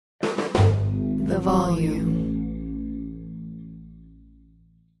the volume.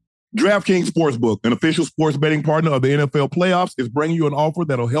 DraftKings Sportsbook, an official sports betting partner of the NFL playoffs, is bringing you an offer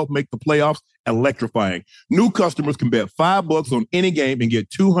that'll help make the playoffs electrifying. New customers can bet $5 on any game and get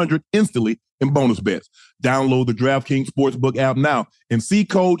 $200 instantly in bonus bets. Download the DraftKings Sportsbook app now and see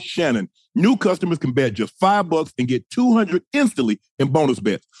code Shannon. New customers can bet just $5 and get $200 instantly in bonus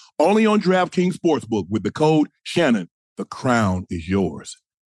bets. Only on DraftKings Sportsbook with the code Shannon. The crown is yours.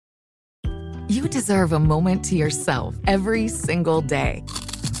 You deserve a moment to yourself every single day.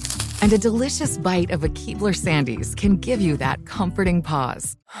 And a delicious bite of a Keebler Sandies can give you that comforting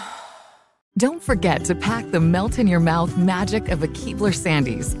pause. Don't forget to pack the melt-in-your-mouth magic of a Keebler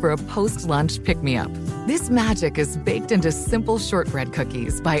Sandies for a post-lunch pick-me-up. This magic is baked into simple shortbread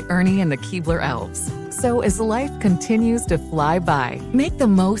cookies by Ernie and the Keebler Elves. So as life continues to fly by, make the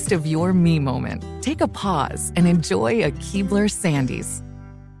most of your me moment. Take a pause and enjoy a Keebler Sandies.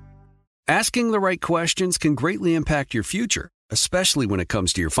 Asking the right questions can greatly impact your future, especially when it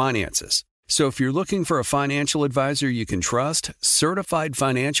comes to your finances. So if you're looking for a financial advisor you can trust, certified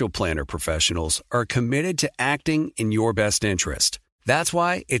financial planner professionals are committed to acting in your best interest. That's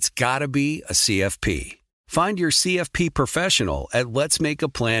why it's got to be a CFP. Find your CFP professional at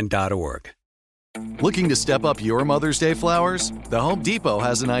letsmakeaplan.org. Looking to step up your Mother's Day flowers? The Home Depot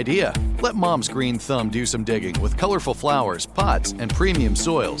has an idea. Let Mom's green thumb do some digging with colorful flowers, pots, and premium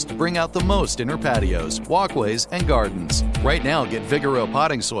soils to bring out the most in her patios, walkways, and gardens. Right now, get Vigoro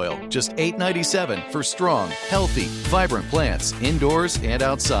potting soil, just $8.97 for strong, healthy, vibrant plants indoors and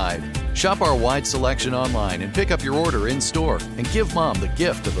outside. Shop our wide selection online and pick up your order in-store and give Mom the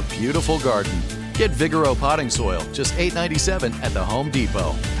gift of a beautiful garden. Get Vigoro potting soil, just $8.97 at the Home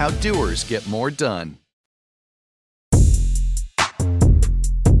Depot. How doers get more done.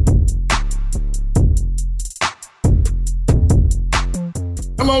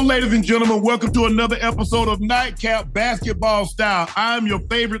 Hello, ladies and gentlemen. Welcome to another episode of Nightcap Basketball Style. I'm your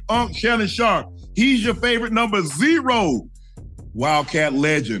favorite Unc Shannon Sharp. He's your favorite number 0. Wildcat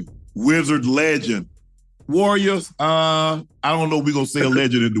legend, Wizard legend. Warriors, I don't know if we're going to say a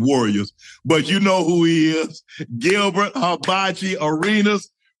legend in the Warriors, but you know who he is. Gilbert Hibachi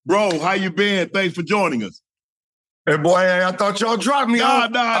Arenas. Bro, how you been? Thanks for joining us. Hey, boy, I thought y'all dropped me.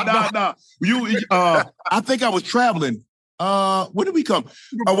 Nah. I think I was traveling. When did we come?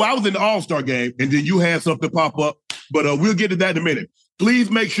 Well, I was in the All-Star game, and then you had something pop up, but we'll get to that in a minute. Please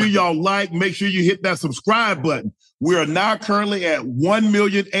make sure y'all make sure you hit that subscribe button. We are now currently at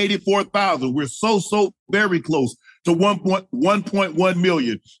 1,084,000. We're so very close to 1.1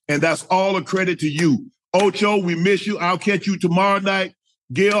 million. And that's all a credit to you. Ocho, we miss you. I'll catch you tomorrow night.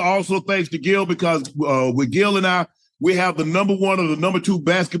 Gil, also thanks to Gil, because with Gil and I, we have the number 1 or the number 2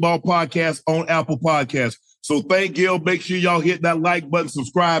 basketball podcast on Apple Podcasts. So thank Gil. Make sure y'all hit that like button,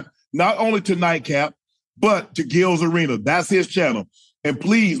 subscribe, not only to Nightcap, but to Gil's Arena. That's his channel. And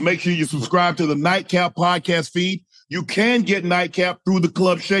please make sure you subscribe to the Nightcap podcast feed. You can get Nightcap through the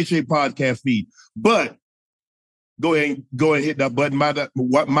Club Shay Shay podcast feed, but go ahead and hit that button.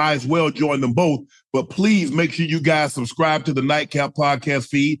 Might as well join them both. But please make sure you guys subscribe to the Nightcap podcast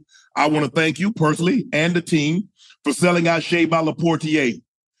feed. I want to thank you personally and the team for selling out Shea by Laportier.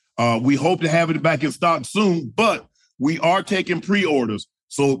 We hope to have it back in stock soon, but we are taking pre-orders.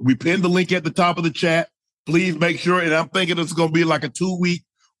 So we pinned the link at the top of the chat. Please make sure, and I'm thinking it's going to be like a 2-week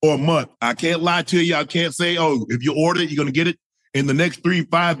or a month. I can't lie to you. I can't say, oh, if you order it, you're going to get it in the next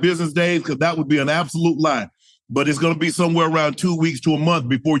 3-5 business days, because that would be an absolute lie. But it's going to be somewhere around 2 weeks to a month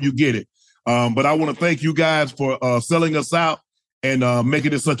before you get it. But I want to thank you guys for selling us out and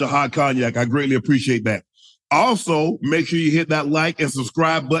making it such a hot cognac. I greatly appreciate that. Also, make sure you hit that like and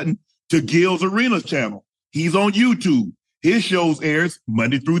subscribe button to Gil's Arenas channel. He's on YouTube. His shows airs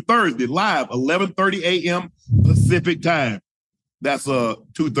Monday through Thursday, live, 11:30 a.m. Pacific time. That's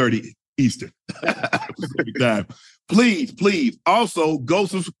 2:30 Eastern Pacific time. Please. Also, go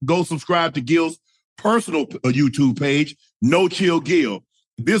subscribe to Gil's personal YouTube page, No Chill Gil.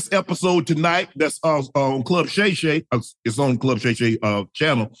 This episode tonight, that's on Club Shay Shay. It's on Club Shay Shay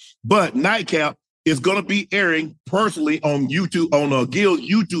channel. But Nightcap is going to be airing personally on YouTube, on Gil's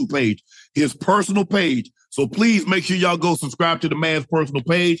YouTube page, his personal page. So please make sure y'all go subscribe to the man's personal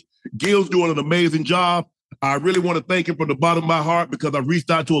page. Gil's doing an amazing job. I really want to thank him from the bottom of my heart, because I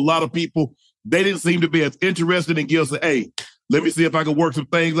reached out to a lot of people. They didn't seem to be as interested in Gil. Said, hey, let me see if I can work some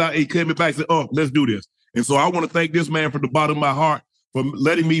things out. He came back and said, oh, let's do this. And so I want to thank this man from the bottom of my heart for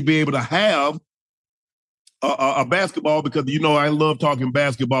letting me be able to have a basketball, because, you know, I love talking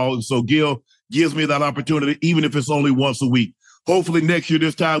basketball. And so Gil gives me that opportunity, even if it's only once a week. Hopefully next year,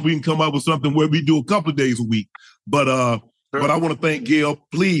 this time, we can come up with something where we do a couple of days a week. But but I want to thank Gil.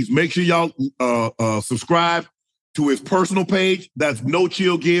 Please make sure y'all subscribe to his personal page. That's No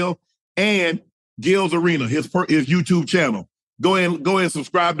Chill Gil, and Gil's Arena, his YouTube channel. Go ahead and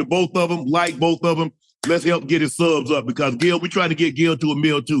subscribe to both of them. Like both of them. Let's help get his subs up, because Gil, we're trying to get Gil to 1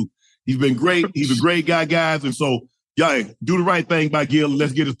 million too. He's been great. He's a great guy, guys. And so, y'all do the right thing by Gil.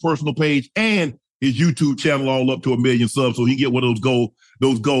 Let's get his personal page and his YouTube channel all up to 1 million subs, so he get one of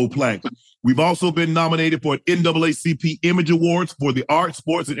those gold plaques. We've also been nominated for an NAACP Image Awards for the Arts,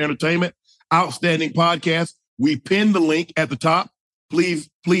 Sports, and Entertainment Outstanding Podcast. We pinned the link at the top. Please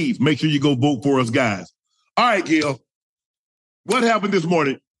make sure you go vote for us, guys. All right, Gil. What happened this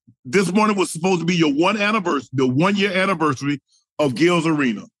morning? This morning was supposed to be your 1 year anniversary of Gil's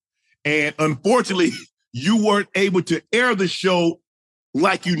Arena. And unfortunately, you weren't able to air the show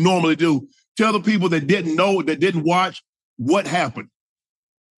like you normally do. Tell the people that didn't know, that didn't watch, what happened.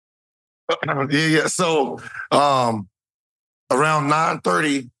 Yeah. So around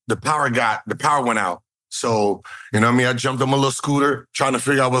 9:30, the power went out. So, I jumped on my little scooter trying to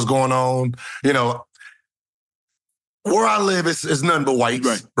figure out what's going on. Where I live is nothing but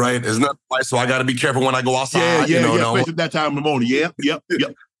whites, right? It's nothing but white, so I got to be careful when I go outside. Yeah, especially that time in the morning. Yep.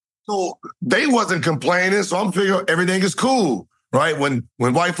 So they wasn't complaining, so I'm figuring everything is cool, right? When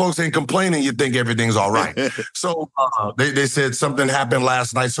white folks ain't complaining, you think everything's all right. So they said something happened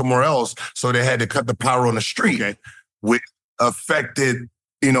last night somewhere else, so they had to cut the power on the street, which affected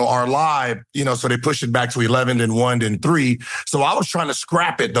our live, so they pushed it back to 11, then 1, then 3. So I was trying to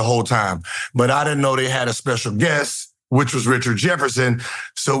scrap it the whole time, but I didn't know they had a special guest, which was Richard Jefferson.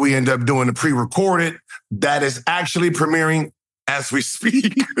 So we ended up doing the pre-recorded that is actually premiering as we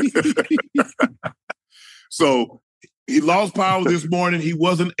speak. So he lost power this morning. He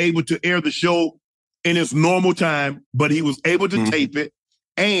wasn't able to air the show in its normal time, but he was able to tape it,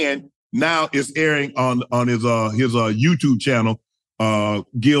 and now it's airing on his YouTube channel,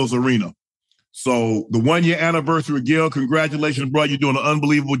 Gil's Arena. So the 1 year anniversary of Gil, congratulations, bro. You're doing an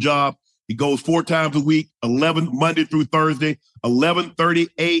unbelievable job. He goes 4 times a week, Monday through Thursday, 11:30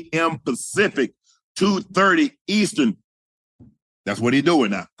 a.m. Pacific, 2:30 Eastern. That's what he's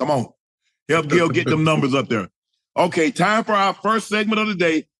doing now. Come on. Help Gil get them numbers up there. Okay, time for our first segment of the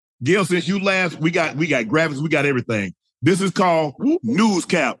day. Gil, since you last, we got graphics, we got everything. This is called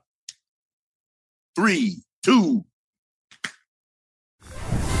Newscap. 3, 2.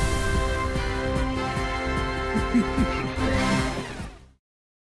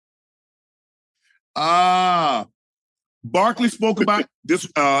 Barkley spoke about this.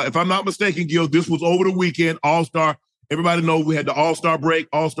 If I'm not mistaken, Gil, this was over the weekend, All-Star. Everybody knows we had the All-Star break.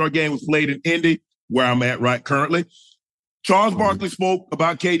 All-Star game was played in Indy, where I'm at right currently. Charles Barkley spoke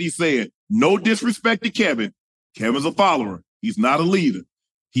about KD saying, no disrespect to Kevin. Kevin's a follower. He's not a leader.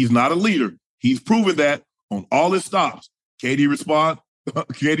 He's proven that on all his stops. KD responded.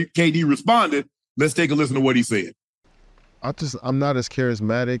 Let's take a listen to what he said. I'm not as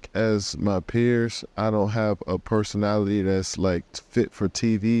charismatic as my peers. I don't have a personality that's like fit for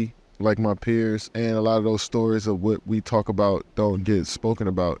TV like my peers. And a lot of those stories of what we talk about don't get spoken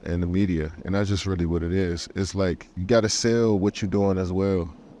about in the media. And that's just really what it is. It's like you got to sell what you're doing as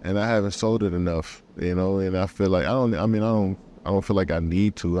well. And I haven't sold it enough, and I feel like I don't feel like I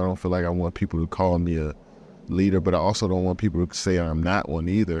need to. I don't feel like I want people to call me a leader, but I also don't want people to say I'm not one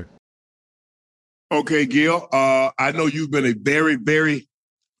either. Okay, Gil, I know you've been a very, very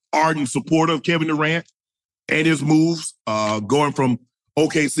ardent supporter of Kevin Durant and his moves, going from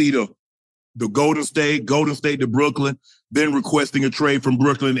OKC to the Golden State to Brooklyn, then requesting a trade from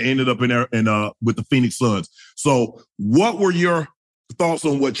Brooklyn and ended up in with the Phoenix Suns. So what were your thoughts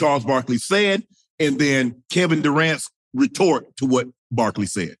on what Charles Barkley said, and then Kevin Durant's retort to what Barkley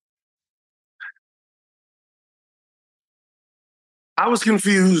said? I was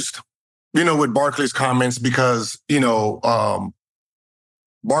confused, with Barkley's comments because,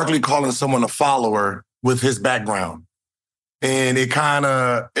 Barkley calling someone a follower with his background. And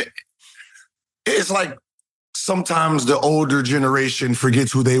it's like sometimes the older generation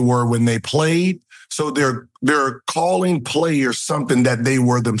forgets who they were when they played. So they're calling players something that they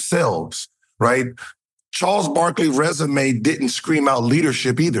were themselves, right? Charles Barkley's resume didn't scream out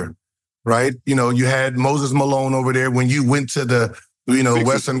leadership either, right? You had Moses Malone over there when you went to the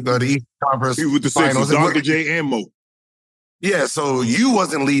Western, the East Conference. He was with the Sixers, Dr. J and Mo. Yeah, so you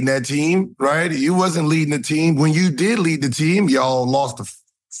wasn't leading that team, right? You wasn't leading the team. When you did lead the team, y'all lost the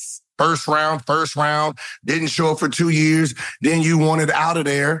first round, didn't show up for 2 years. Then you wanted out of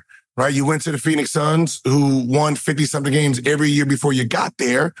there, right? You went to the Phoenix Suns, who won 50-something games every year before you got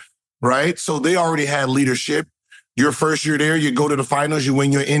there, right? So they already had leadership. Your first year there, you go to the finals, you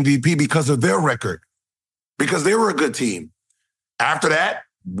win your MVP because of their record, because they were a good team. After that,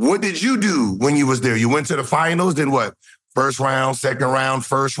 what did you do when you was there? You went to the finals, then what? First round, second round,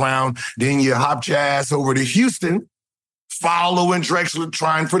 first round. Then you hopped your ass over to Houston, following Drexler,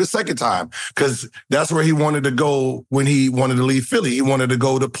 trying for the second time. Because that's where he wanted to go when he wanted to leave Philly. He wanted to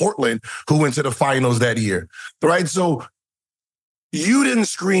go to Portland, who went to the finals that year. Right? So you didn't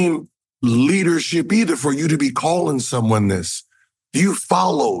scream leadership either for you to be calling someone this. You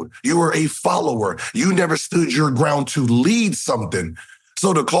followed. You were a follower. You never stood your ground to lead something.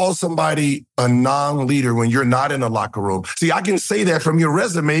 So to call somebody a non-leader when you're not in the locker room, see, I can say that from your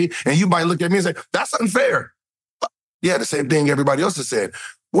resume, and you might look at me and say, that's unfair. Yeah, the same thing everybody else has said.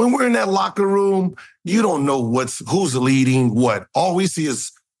 When we're in that locker room, you don't know who's leading what. All we see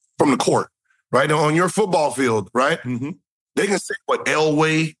is from the court, right? On your football field, right? Mm-hmm. They can say what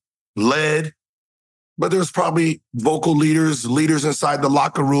Elway led, but there's probably vocal leaders inside the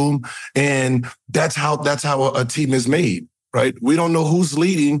locker room, and that's how a team is made. Right, we don't know who's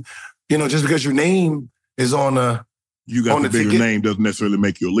leading. Just because your name is on a you got on the bigger ticket. Name doesn't necessarily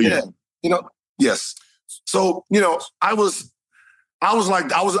make you a leader. Yeah, yes. So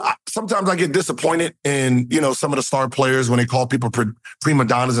sometimes I get disappointed in some of the star players when they call people prima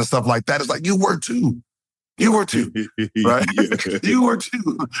donnas and stuff like that. It's like you were too, right? You were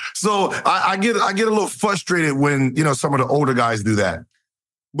too. So I get a little frustrated when some of the older guys do that.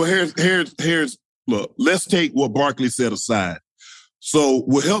 But here's. Look, let's take what Barkley said aside. So,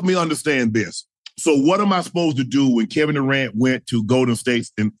 will help me understand this. So, what am I supposed to do when Kevin Durant went to Golden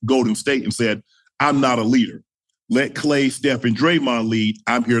State and said, "I'm not a leader. Let Clay, Steph, and Draymond lead.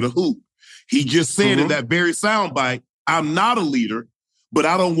 I'm here to hoop." He just said in that very soundbite, "I'm not a leader, but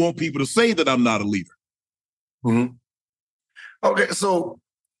I don't want people to say that I'm not a leader." Mm-hmm. Okay, so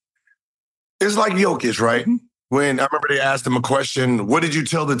it's like Jokic, right? Mm-hmm. When I remember they asked him a question, what did you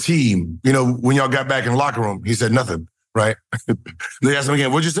tell the team, when y'all got back in the locker room? He said nothing, right? They asked him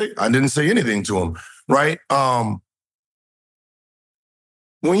again, what'd you say? I didn't say anything to him, right?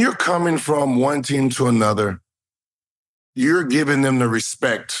 When you're coming from one team to another, you're giving them the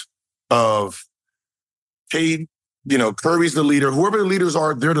respect of, hey, Curry's the leader. Whoever the leaders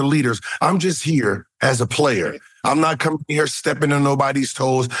are, they're the leaders. I'm just here as a player. I'm not coming here stepping on nobody's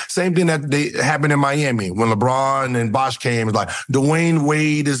toes. Same thing that happened in Miami when LeBron and Bosh came. It's like Dwayne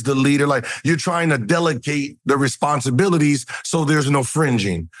Wade is the leader. Like you're trying to delegate the responsibilities so there's no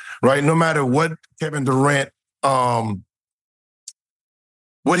fringing, right? No matter what Kevin Durant, what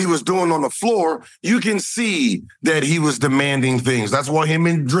he was doing on the floor, you can see that he was demanding things. That's why him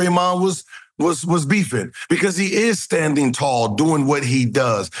and Draymond was beefing, because he is standing tall, doing what he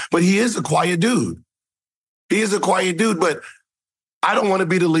does. But he is a quiet dude. But I don't want to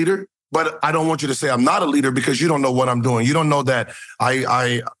be the leader, but I don't want you to say I'm not a leader because you don't know what I'm doing. You don't know that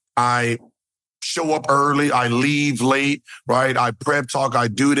I show up early, I leave late, right? I prep talk, I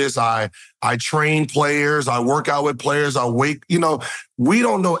do this, I train players, I work out with players, I wake, we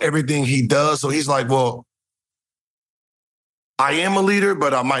don't know everything he does. So he's like, well, I am a leader,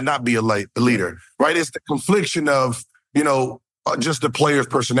 but I might not be a leader, right? It's the confliction of, just the player's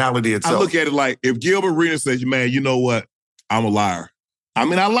personality itself. I look at it like if Gilbert Arenas says, man, you know what? I'm a liar. I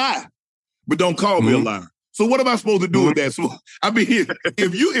mean, I lie, but don't call me a liar. So what am I supposed to do with that? So, I mean,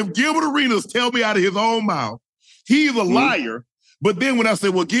 if Gilbert Arenas tell me out of his own mouth, he's a liar. But then when I say,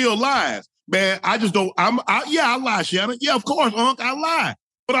 well, Gil lies, man, I just don't, I lie, Shannon. Yeah, of course, Unc, I lie.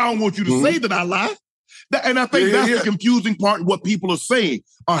 But I don't want you to say that I lie. And I think that's the confusing part, what people are saying,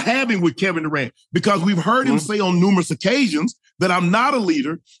 are having with Kevin Durant, because we've heard him say on numerous occasions that I'm not a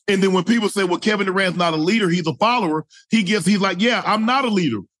leader. And then when people say, well, Kevin Durant's not a leader, he's a follower, he's like, yeah, I'm not a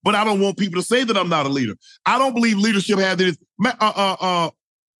leader, but I don't want people to say that I'm not a leader. I don't believe leadership has this.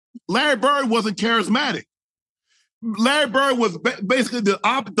 Larry Bird wasn't charismatic. Larry Bird was basically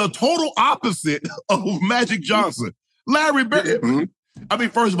the total opposite of Magic Johnson. Larry Bird. I mean,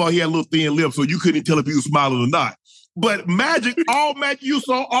 first of all, he had a little thin lips, so you couldn't tell if he was smiling or not. But Magic, you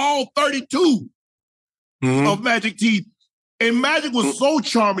saw all 32 of Magic teeth. And Magic was so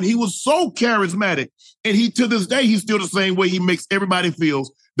charming. He was so charismatic. And to this day, he's still the same way. He makes everybody feel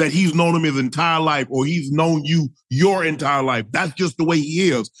that he's known him his entire life, or he's known you your entire life. That's just the way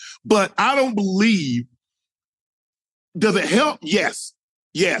he is. But I don't believe, does it help? Yes.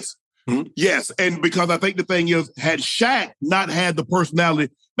 Yes, and because I think the thing is, had Shaq not had the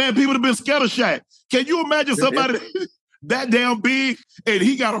personality, man, people would have been scared of Shaq. Can you imagine somebody that damn big and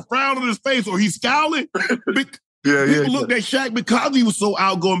he got a frown on his face or he's scowling? People looked at Shaq because he was so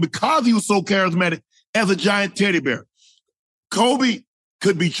outgoing, because he was so charismatic as a giant teddy bear. Kobe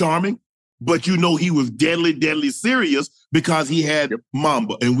could be charming, but he was deadly, deadly serious because he had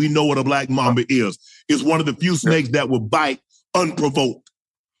Mamba, and we know what a black Mamba is. It's one of the few snakes that will bite unprovoked.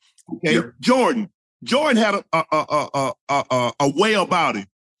 Okay, Yep. Jordan had a way about it,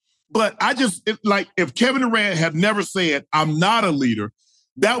 but like if Kevin Durant had never said, "I'm not a leader,"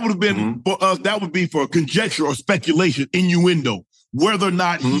 that would have been for us. That would be for conjecture or speculation, innuendo, whether or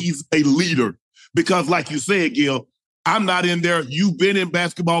not he's a leader. Because, like you said, Gil, I'm not in there. You've been in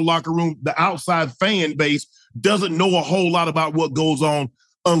basketball locker room. The outside fan base doesn't know a whole lot about what goes on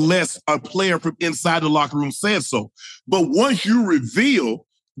unless a player from inside the locker room says so. But once you reveal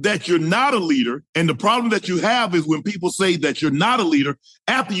that you're not a leader, and the problem that you have is when people say that you're not a leader,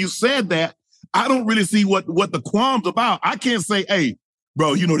 after you said that, I don't really see what the qualm's about. I can't say, hey,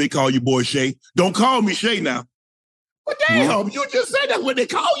 bro, you know they call you boy Shay. Don't call me Shay now. But damn, you just said that's what they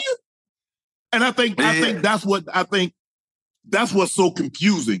call you. And I think that's what's so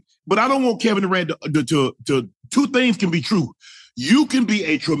confusing. But I don't want Kevin Durant to two things can be true. You can be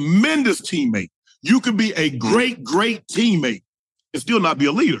a tremendous teammate. You can be a great, great teammate and still not be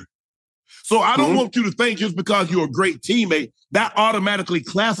a leader. So I don't want you to think just because you're a great teammate, that automatically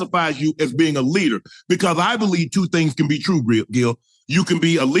classifies you as being a leader. Because I believe two things can be true, Gil. You can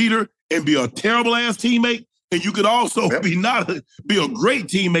be a leader and be a terrible ass teammate, and you could also be a great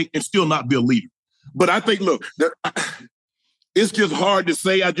teammate and still not be a leader. But I think, look, it's just hard to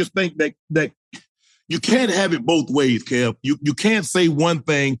say. I just think that you can't have it both ways, Kev. You can't say one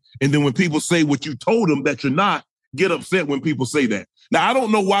thing, and then when people say what you told them that you're not, get upset when people say that. Now, I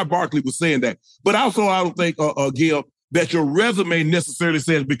don't know why Barkley was saying that, but also I don't think, Gil, that your resume necessarily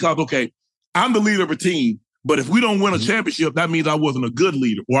says because, okay, I'm the leader of a team, but if we don't win a championship, that means I wasn't a good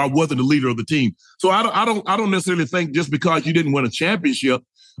leader or I wasn't the leader of the team. So I don't necessarily think just because you didn't win a championship,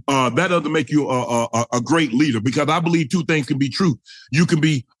 that doesn't make you a great leader, because I believe two things can be true. You can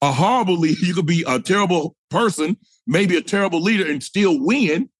be a horrible leader. You can be a terrible person, maybe a terrible leader and still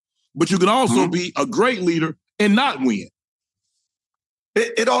win, but you can also be a great leader and not win.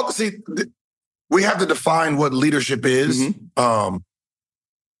 We have to define what leadership is,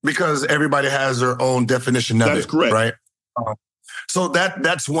 because everybody has their own definition of it. That is correct, right? So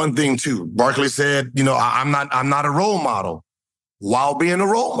that's one thing too. Barkley said, I'm not a role model while being a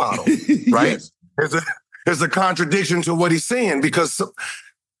role model, right? Yes. There's a contradiction to what he's saying, because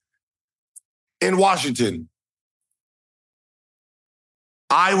in Washington,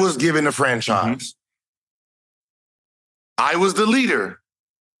 I was given a franchise. I was the leader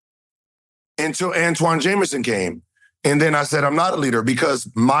until Antoine Jameson came. And then I said, I'm not a leader because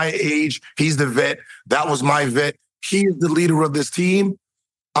my age, he's the vet. That was my vet. He is the leader of this team.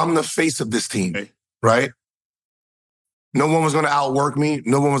 I'm the face of this team, right? No one was going to outwork me.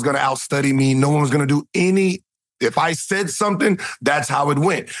 No one was going to outstudy me. No one was going to do if I said something, that's how it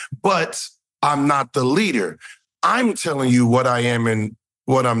went. But I'm not the leader. I'm telling you what I am and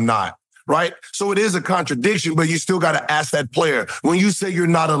what I'm not. Right? So it is a contradiction, but you still got to ask that player, when you say you're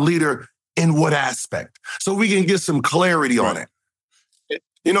not a leader, in what aspect? So we can get some clarity on it.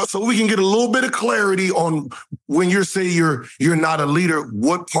 So we can get a little bit of clarity on when you say you're not a leader,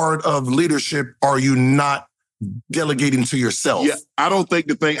 what part of leadership are you not delegating to yourself? Yeah, I don't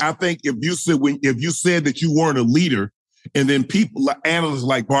think I think if you said that you weren't a leader, and then people, analysts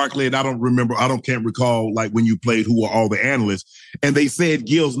like Barkley, and can't recall like when you played who were all the analysts, and they said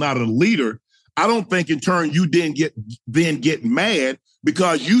Gil's not a leader, I don't think in turn you didn't get mad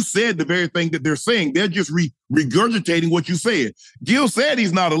because you said the very thing that they're saying. They're just regurgitating what you said. Gil said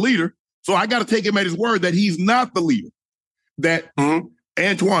he's not a leader, so I got to take him at his word that he's not the leader. That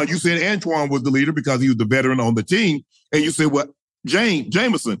Antoine, you said Antoine was the leader because he was the veteran on the team, and you said, well,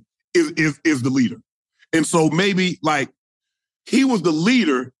 Jameson is the leader. And so maybe like he was the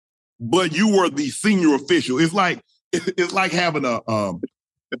leader, but you were the senior official. It's like having an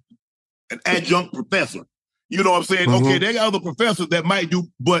adjunct professor. You know what I'm saying? Okay, there are other professors that might do,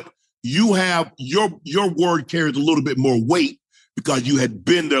 but you have your word carries a little bit more weight because you had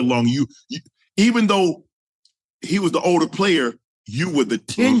been there long. You even though he was the older player, you were the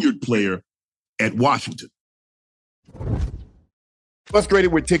tenured player at Washington.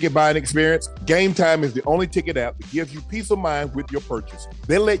 Frustrated with ticket buying experience? Game Time is the only ticket app that gives you peace of mind with your purchase.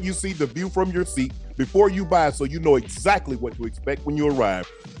 They let you see the view from your seat before you buy, so you know exactly what to expect when you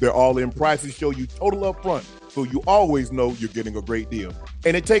arrive. Their all-in prices show you total upfront, so you always know you're getting a great deal.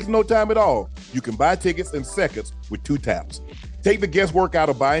 And it takes no time at all. You can buy tickets in seconds with 2 taps. Take the guesswork out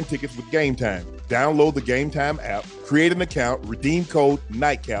of buying tickets with Game Time. Download the Game Time app, create an account, redeem code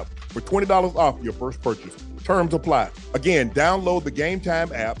Nightcap for $20 off your first purchase. Terms apply. Again, download the Game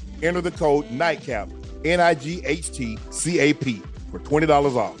Time app, enter the code Nightcap, NIGHTCAP for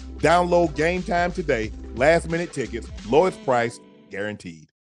 $20 off. Download Game Time today. Last minute tickets, lowest price guaranteed.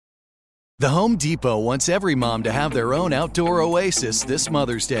 The Home Depot wants every mom to have their own outdoor oasis this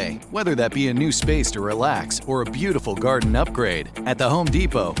Mother's Day, whether that be a new space to relax or a beautiful garden upgrade. At the Home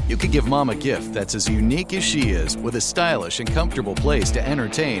Depot, you could give mom a gift that's as unique as she is, with a stylish and comfortable place to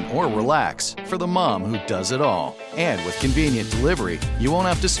entertain or relax for the mom who does it all. And with convenient delivery, you won't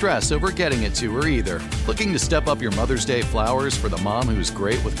have to stress over getting it to her either. Looking to step up your Mother's Day flowers for the mom who's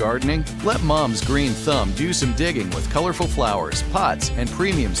great with gardening? Let Mom's green thumb do some digging with colorful flowers, pots, and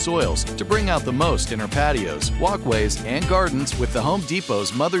premium soils to bring out the most in her patios, walkways, and gardens with the Home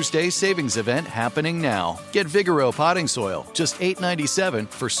Depot's Mother's Day Savings Event happening now. Get Vigoro potting soil, just $8.97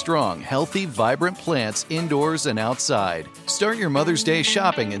 for strong, healthy, vibrant plants indoors and outside. Start your Mother's Day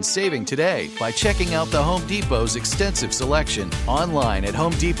shopping and saving today by checking out the Home Depot's extensive selection online at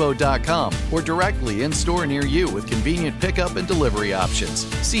HomeDepot.com or directly in store near you with convenient pickup and delivery options.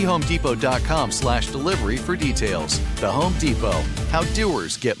 See HomeDepot.com/delivery for details. The Home Depot, how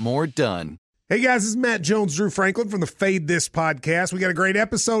doers get more done. Hey guys, this is Matt Jones, Drew Franklin from the Fade This podcast. We got a great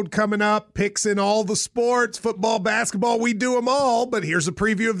episode coming up, picks in all the sports, football, basketball, we do them all, but here's a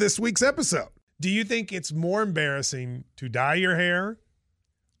preview of this week's episode. Do you think it's more embarrassing to dye your hair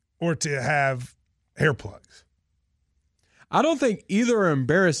or to have hair plugs? I don't think either are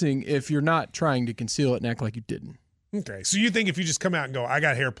embarrassing if you're not trying to conceal it and act like you didn't. Okay, so you think if you just come out and go, I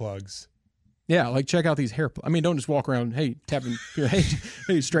got hair plugs. Yeah, like check out these hair plugs. I mean, don't just walk around, hey, tapping,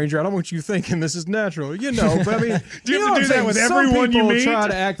 hey, stranger, I don't want you thinking this is natural, but I mean, do you have to do that with everyone you meet? Try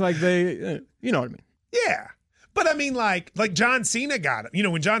to act like they, you know what I mean? Yeah, but I mean, like John Cena got it. You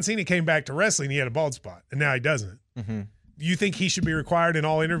know, when John Cena came back to wrestling, he had a bald spot, and now he doesn't. Mm-hmm. You think he should be required in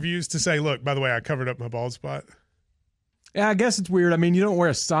all interviews to say, look, by the way, I covered up my bald spot? Yeah, I guess it's weird. I mean, you don't wear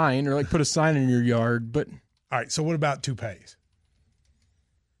a sign or like put a sign in your yard, but. All right, so what about toupees?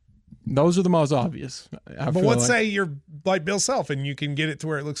 Those are the most obvious. But let's say you're like Bill Self and you can get it to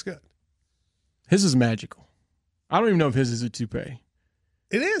where it looks good. His is magical. I don't even know if his is a toupee.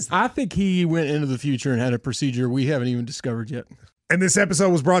 It is. I think he went into the future and had a procedure we haven't even discovered yet. And this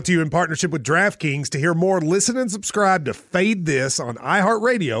episode was brought to you in partnership with DraftKings. To hear more, listen and subscribe to Fade This on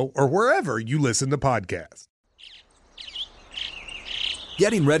iHeartRadio or wherever you listen to podcasts.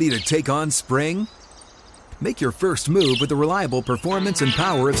 Getting ready to take on spring? Make your first move with the reliable performance and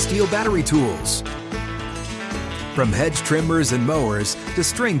power of Steel battery tools. From hedge trimmers and mowers to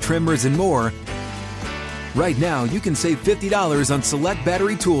string trimmers and more, right now you can save $50 on select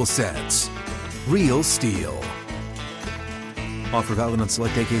battery tool sets. Real Steel. Offer valid on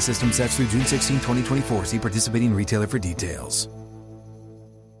select AK system sets through June 16, 2024. See participating retailer for details.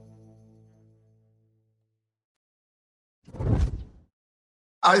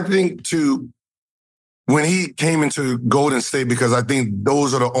 I think when he came into Golden State, because I think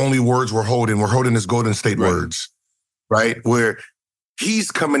those are the only words we're holding. We're holding his Golden State words, right? Where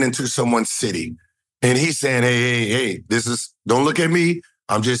he's coming into someone's city and he's saying, hey, don't look at me.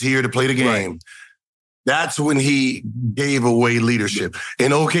 I'm just here to play the game. Right. That's when he gave away leadership.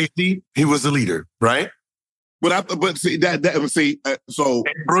 In OKC, he was the leader, right? So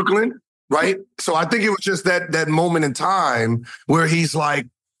in Brooklyn, right? So I think it was just that moment in time where he's like,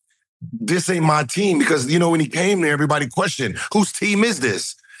 this ain't my team, because, you know, when he came there, everybody questioned, whose team is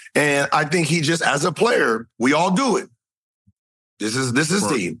this? And I think he just, as a player, we all do it. This is his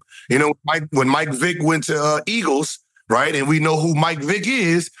team. You know, when Mike Vick went to Eagles, right? And we know who Mike Vick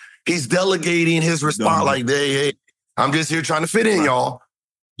is, he's delegating his response like, hey, I'm just here trying to fit in, y'all.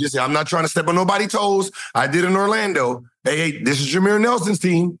 Just I'm not trying to step on nobody's toes. I did in Orlando. Hey, this is Jameer Nelson's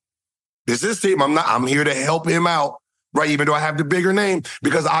team. This is his team. I'm here to help him out. Right, even though I have the bigger name,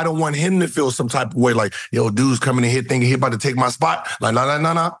 because I don't want him to feel some type of way like, yo, dude's coming in here thinking he's about to take my spot. Like,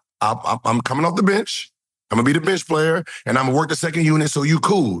 no. I'm coming off the bench. I'm gonna be the bench player, and I'm gonna work the second unit. So you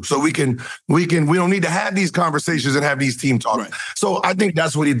cool. So we don't need to have these conversations and have these team talks. Right. So I think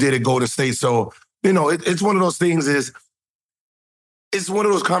that's what he did at Golden State. So you know, it's one of those things. It's one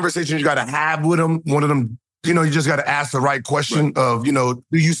of those conversations you got to have with him. One of them, you know, you just got to ask the right question of, you know,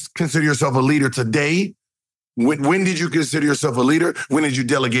 do you consider yourself a leader today? When did you consider yourself a leader? When did you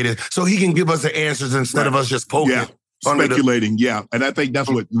delegate it? So he can give us the answers instead of us just poking. Speculating, And I think that's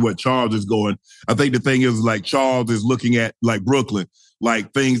what Charles is going. I think the thing is, like, Charles is looking at, like, Brooklyn,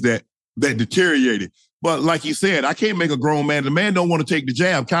 like things that deteriorated. But like you said, I can't make a grown man. The man don't want to take the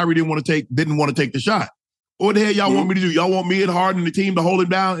jab. Kyrie didn't want to take the shot. What the hell y'all want me to do? Y'all want me and Harden, the team, to hold him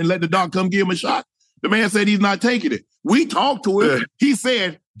down and let the doc come give him a shot? The man said he's not taking it. We talked to him. Yeah. He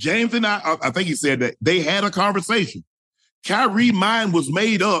said, James and I think he said that they had a conversation. Kyrie's mind was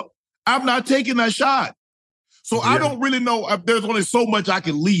made up. I'm not taking that shot. So I don't really know. There's only so much I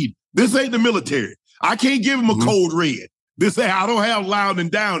can lead. This ain't the military. I can't give him a code red. They say, I don't have Loud and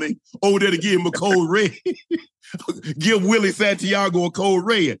Downing over there to give him a code red. Give Willie Santiago a code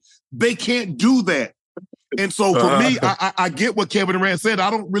red. They can't do that. And so for me, I get what Kevin Durant said. I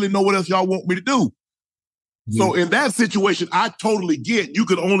don't really know what else y'all want me to do. So in that situation, I totally get you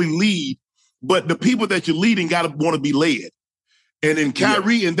could only lead, but the people that you're leading got to want to be led. And then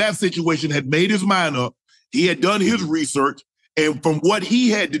Kyrie in that situation had made his mind up. He had done his research. And from what he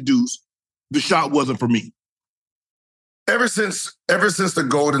had deduced, the shot wasn't for me. Ever since the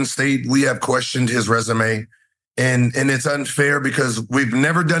Golden State, we have questioned his resume. And it's unfair because we've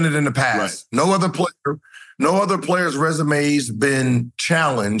never done it in the past. Right. No other player's resume's been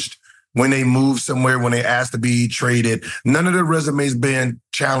challenged when they move somewhere, when they ask to be traded. None of their resumes been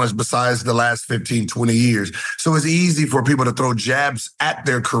challenged besides the last 15, 20 years. So it's easy for people to throw jabs at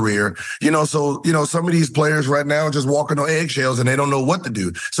their career. Some of these players right now are just walking on eggshells and they don't know what to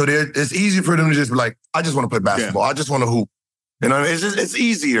do. So it's easy for them to just be like, I just want to play basketball. I just want to hoop. It's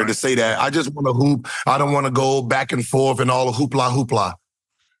easier to say that. I just want to hoop. I don't want to go back and forth and all the hoopla.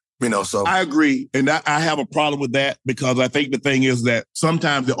 So I agree. And I have a problem with that because I think the thing is that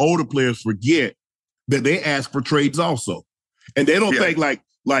sometimes the older players forget that they ask for trades also. And they don't think like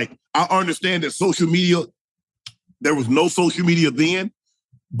I understand that social media, there was no social media then,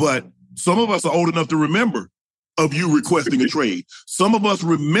 but some of us are old enough to remember of you requesting a trade. Some of us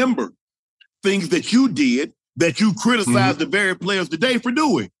remember things that you did that you criticized the very players today for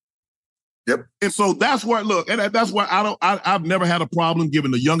doing. Yep. And so that's where, that's why I've never had a problem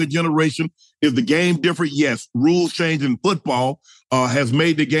giving the younger generation. Is the game different? Yes. Rules change in football has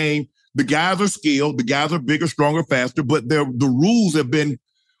made the game. The guys are skilled. The guys are bigger, stronger, faster, but the rules have been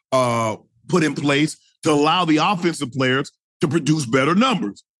put in place to allow the offensive players to produce better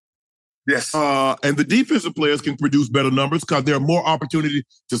numbers. Yes. And the defensive players can produce better numbers because there are more opportunity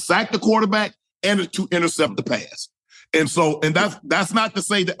to sack the quarterback and to intercept the pass. And so, and that's not to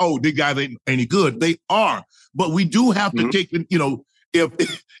say that, these guys ain't any good. They are. But we do have to take,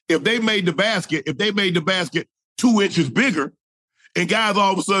 if they made the basket 2 inches bigger and guys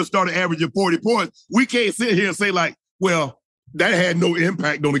all of a sudden started averaging 40 points, we can't sit here and say like, well, that had no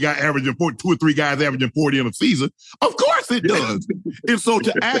impact on the guy averaging 40, 2 or 3 guys averaging 40 in a season. Of course it does. And so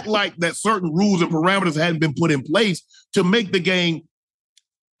to act like that certain rules and parameters hadn't been put in place to make the game,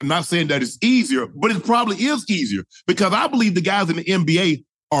 I'm not saying that it's easier, but it probably is easier because I believe the guys in the NBA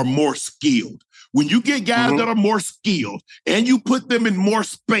are more skilled. When you get guys that are more skilled and you put them in more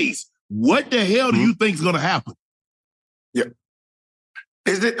space, what the hell do you think is going to happen? Yeah.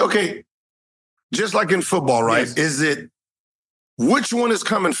 Is it, okay, just like in football, right? Yes. Is it, which one is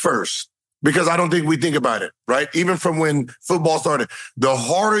coming first? Because I don't think we think about it, right? Even from when football started, the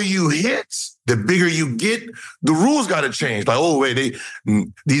harder you hit, the bigger you get, the rules got to change. Like,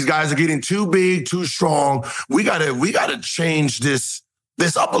 these guys are getting too big, too strong. We gotta change this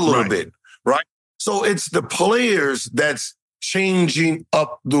up a little bit, right? So it's the players that's changing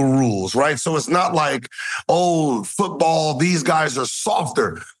up the rules, right? So it's not like, football, these guys are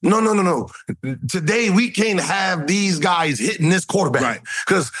softer. No. Today we can't have these guys hitting this quarterback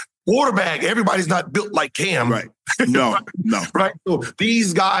because quarterback, everybody's not built like Cam. Right. No. Right. So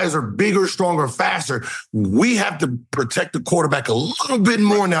these guys are bigger, stronger, faster. We have to protect the quarterback a little bit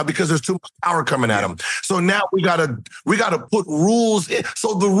more now because there's too much power coming at him. So now we gotta put rules in.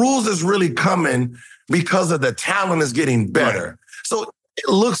 So the rules is really coming because of the talent is getting better. Right. So it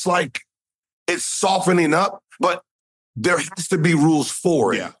looks like it's softening up, but there has to be rules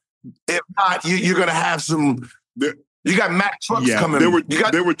for it. Yeah. If not, you're gonna have some. You got Mack Trucks coming. There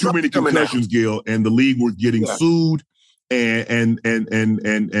were too many concussions, Gil, and the league was getting sued, and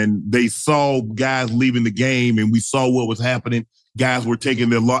they saw guys leaving the game, and we saw what was happening. Guys were taking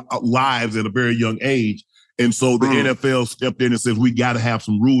their lives at a very young age, and so the NFL stepped in and says we got to have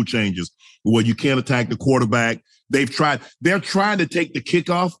some rule changes. Well, you can't attack the quarterback. They're trying to take the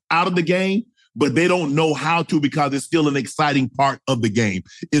kickoff out of the game, but they don't know how to because it's still an exciting part of the game.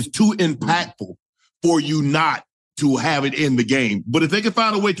 It's too impactful for you not to have it in the game. But if they can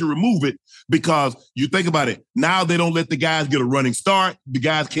find a way to remove it, because you think about it, now they don't let the guys get a running start. The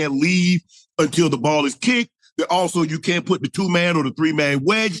guys can't leave until the ball is kicked. Also, you can't put the 2-man or the 3-man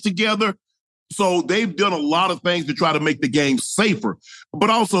wedge together. So they've done a lot of things to try to make the game safer. But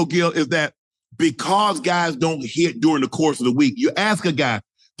also, Gil, is that because guys don't hit during the course of the week, you ask a guy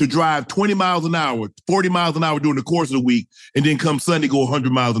to drive 20 miles an hour, 40 miles an hour during the course of the week, and then come Sunday go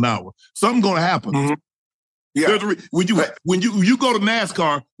 100 miles an hour. Something's going to happen. Yeah. When you go to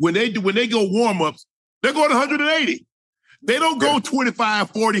NASCAR, when they go warm-ups, they're going 180. They don't go 25,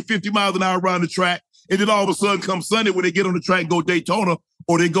 40, 50 miles an hour around the track, and then all of a sudden come Sunday when they get on the track and go Daytona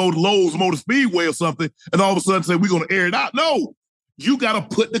or they go to Lowe's Motor Speedway or something, and all of a sudden say, we're going to air it out. No, you got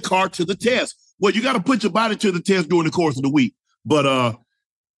to put the car to the test. Well, you got to put your body to the test during the course of the week. But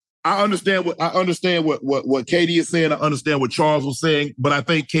I understand what Katie is saying. I understand what Charles was saying, but I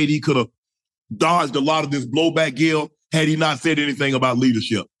think Katie could have dodged a lot of this blowback, Gil, had he not said anything about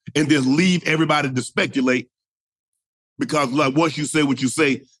leadership and just leave everybody to speculate. Because like once you say what you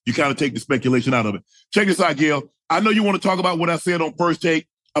say, you kind of take the speculation out of it. Check this out, Gil. I know you want to talk about what I said on First Take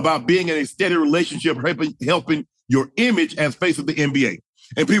about being in a steady relationship, helping your image as face of the NBA.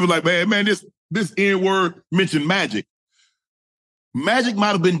 And people are like, man, this N-word mentioned Magic. Magic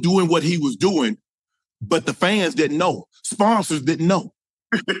might have been doing what he was doing, but the fans didn't know. Sponsors didn't know.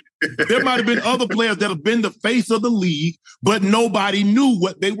 There might have been other players that have been the face of the league, but nobody knew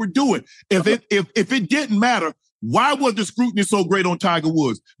what they were doing. If it didn't matter, why was the scrutiny so great on Tiger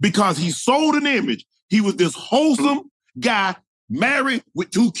Woods? Because he sold an image. He was this wholesome guy married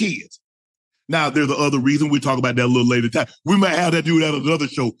with 2 kids. Now, there's the other reason. We'll talk about that a little later time. We might have to do that on another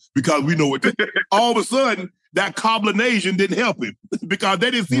show because we know it. All of a sudden, that combination didn't help him because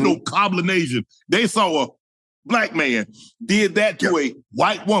they didn't see no combination. They saw a black man did that to a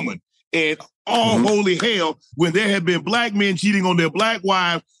white woman. And all holy hell, when there had been black men cheating on their black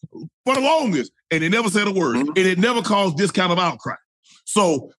wives for the longest, and they never said a word, and it never caused this kind of outcry.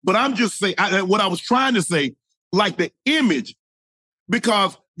 So, but I'm just saying, what I was trying to say, like the image,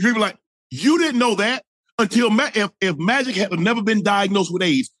 because people are like, you didn't know that until if Magic had never been diagnosed with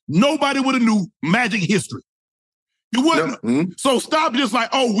AIDS, nobody would have knew Magic history. You wouldn't. No. So stop just like,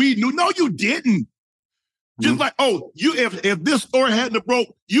 oh, we knew. No, you didn't. Just like, oh, if this story hadn't have broke,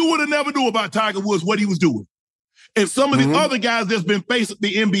 you would have never knew about Tiger Woods, what he was doing. And some of these other guys that's been facing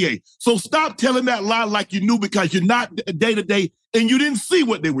the NBA. So stop telling that lie like you knew because you're not day-to-day and you didn't see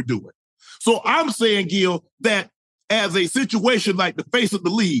what they were doing. So I'm saying, Gil, that as a situation like the face of the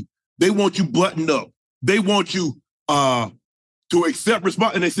league, they want you buttoned up. They want you to accept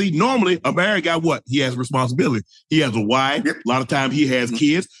responsibility. And they see normally a married guy, what? He has responsibility. He has a wife. Yep. A lot of times he has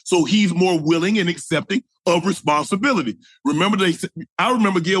kids. So he's more willing and accepting of responsibility. I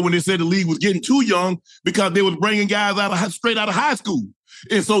remember, Gil, when they said the league was getting too young because they was bringing guys straight out of high school.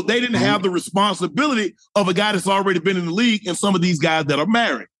 And so they didn't have the responsibility of a guy that's already been in the league and some of these guys that are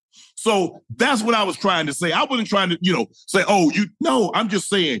married. So that's what I was trying to say. I wasn't trying to, say, I'm just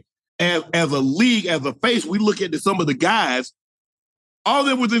saying as a league, as a face, we look at some of the guys, all of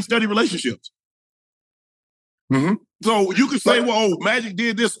them was in steady relationships. So you could say, Magic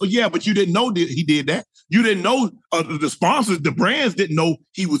did this. Yeah, but you didn't know he did that. You didn't know the sponsors, the brands didn't know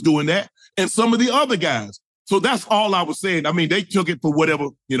he was doing that. And some of the other guys. So that's all I was saying. I mean, they took it for whatever,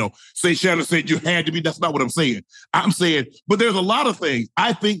 say Shannon said you had to be. That's not what I'm saying. I'm saying, but there's a lot of things.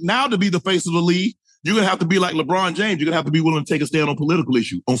 I think now to be the face of the league, you're going to have to be like LeBron James. You're going to have to be willing to take a stand on political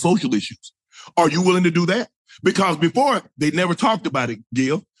issues, on social issues. Are you willing to do that? Because before, they never talked about it,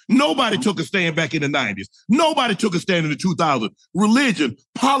 Gil. Nobody took a stand back in the 90s. Nobody took a stand in the 2000s. Religion,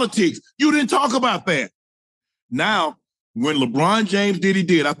 politics, you didn't talk about that. Now, when LeBron James he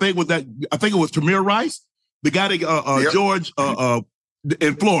did. I think it was Tamir Rice, the guy that George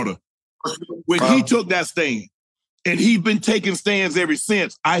in Florida. When he took that stand, and he's been taking stands ever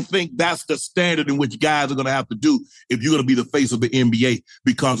since, I think that's the standard in which guys are going to have to do if you're going to be the face of the NBA,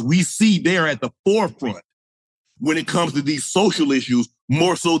 because we see they're at the forefront when it comes to these social issues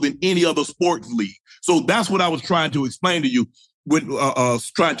more so than any other sports league. So that's what I was trying to explain to you when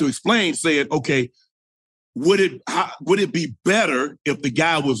saying, okay, would it be better if the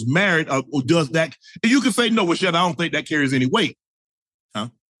guy was married or does that? And you can say, no, Shed, I don't think that carries any weight. Huh?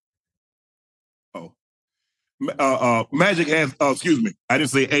 Oh. Magic has, excuse me, I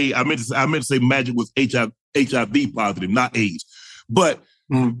didn't say AIDS. I meant to say Magic was HIV positive, not AIDS. But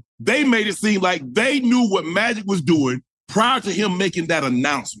they made it seem like they knew what Magic was doing prior to him making that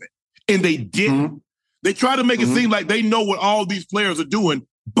announcement. And they didn't. They try to make it seem like they know what all these players are doing,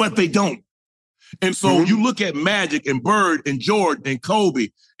 but they don't. And so you look at Magic and Bird and Jordan and Kobe,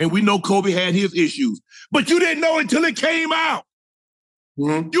 and we know Kobe had his issues, but you didn't know until it came out.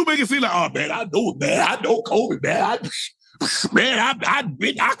 You make it seem like, oh, man, I know Kobe, man.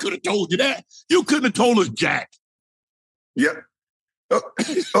 I could have told you that. You couldn't have told us Jack. Yep.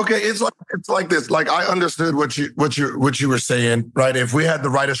 Okay, it's like this. Like, I understood what you were saying, right? If we had to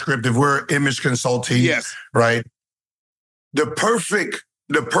write a script, if we're image consulting, yes, right? The perfect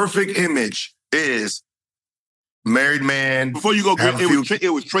image is married man. Before you go,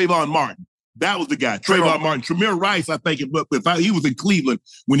 it was Trayvon Martin. That was the guy, Trayvon Martin. Tamir Rice, I think, he was in Cleveland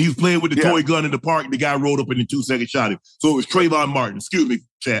when he was playing with the toy gun in the park. The guy rolled up and in 2 seconds shot him. So it was Trayvon Martin. Excuse me,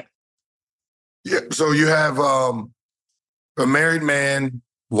 chat. Yeah. So you have a married man,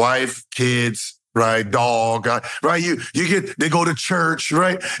 wife, kids, right, dog, right? They go to church,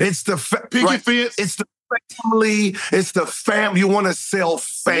 right? It's the picket fence. It's the family. It's the family. You want to sell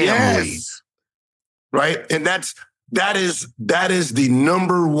family, yes. right? And that is the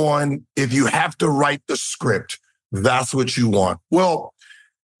number one. If you have to write the script, that's what you want. Well,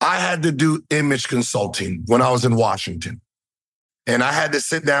 I had to do image consulting when I was in Washington, and I had to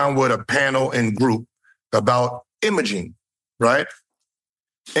sit down with a panel and group about imaging, right?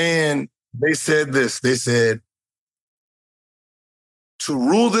 And they said this. They said, to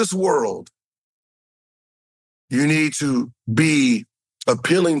rule this world, you need to be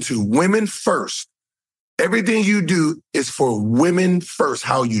appealing to women first. Everything you do is for women first.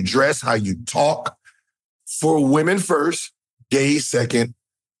 How you dress, how you talk, for women first, gays second,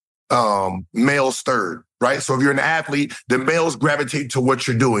 males third, right? So if you're an athlete, the males gravitate to what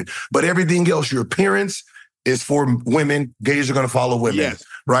you're doing. But everything else, your appearance is for women. Gays are going to follow women, yes.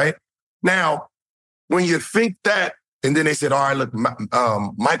 right? Now, when you think that, and then they said, all right, look,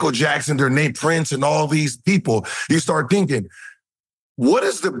 Michael Jackson, their name Prince, and all these people, you start thinking, what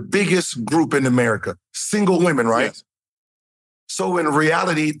is the biggest group in America? Single women, right? Yes. So in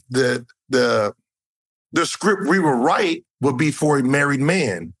reality, the script we will write would be for a married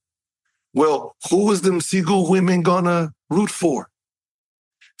man. Well, who is them single women gonna root for?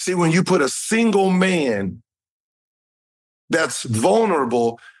 See, when you put a single man that's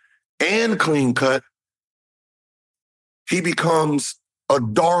vulnerable and clean cut, he becomes a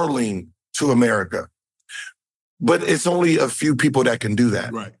darling to America. But it's only a few people that can do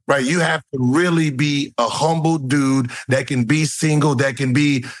that. Right. You have to really be a humble dude that can be single, that can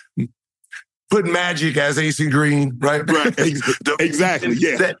be put magic as AC Green, right? Right. Exactly.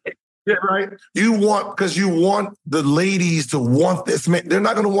 Yeah. Yeah, right. You want the ladies to want this man. They're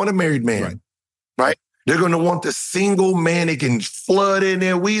not going to want a married man, right? They're going to want the single man that can flood in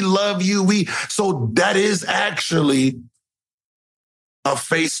there. We love you. So that is actually a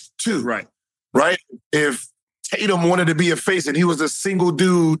face too, right? If Tatum wanted to be a face and he was a single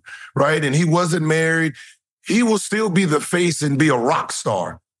dude, right, and he wasn't married, he will still be the face and be a rock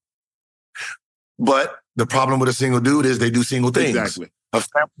star. But the problem with a single dude is they do single things. Exactly.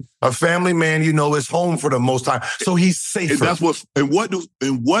 A family man, is home for the most time, so he's safer. And what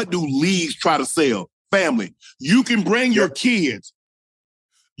do leagues try to sell? Family. You can bring your kids.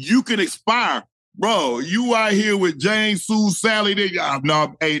 You can expire, bro. You out here with Jane, Sue, Sally.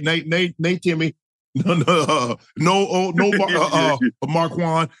 Hey, Nate, Timmy. No,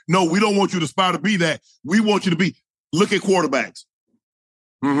 Marquand. No, we don't want you to aspire to be that. We want you to be. Look at quarterbacks.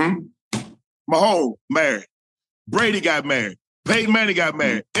 Mahomes married. Brady got married. Peyton Manning got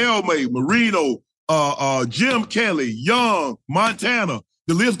married. Elway, Marino, Jim Kelly, Young, Montana.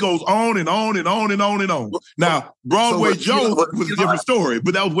 The list goes on and on and on and on and on. Now, Broadway Joe was a different story,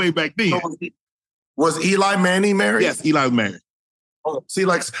 but that was way back then. Was Eli Manning married? Yes, Eli was married. But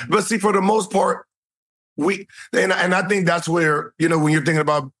for the most part, and I think that's where, when you're thinking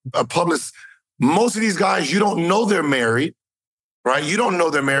about a publicist, most of these guys, you don't know they're married, right? You don't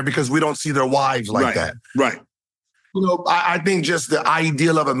know they're married because we don't see their wives like that. Right. I think just the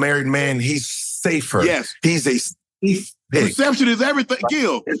ideal of a married man, he's safer. Yes. He's a safe pick. Perception is everything,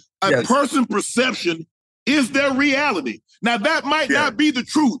 Gil. A person's perception is their reality. Now, that might not be the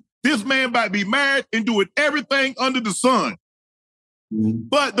truth. This man might be married and doing everything under the sun.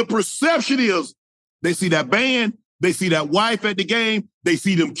 But the perception is they see that band, they see that wife at the game, they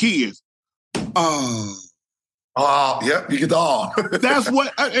see them kids. You get the all. That's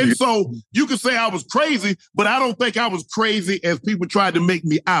what, and so you can say I was crazy, but I don't think I was crazy as people tried to make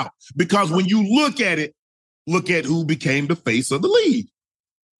me out. Because when you look at it, look at who became the face of the league.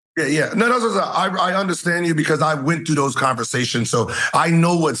 Yeah. No, I understand you because I went through those conversations, so I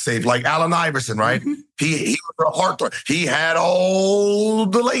know what's safe. Like Allen Iverson, right? He was a heartthrob. He had all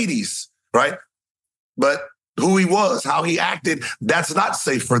the ladies, right? But who he was, how he acted, that's not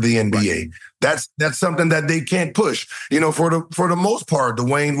safe for the NBA. Right. That's something that they can't push. For the most part,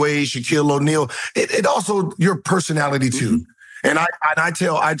 Dwayne Wade, Shaquille O'Neal, it also your personality too. And I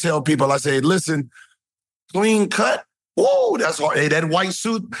tell people, I say, listen, clean cut. Whoa, that's hard. Hey, that white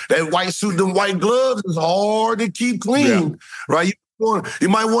suit, them white gloves is hard to keep clean, right? You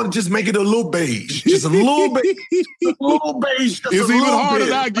might want to just make it a little beige, just a little beige, It's even harder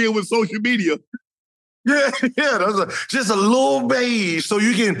than I get with social media. Yeah, just a little beige, so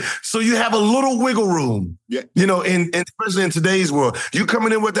you have a little wiggle room. Yeah, and especially in today's world, you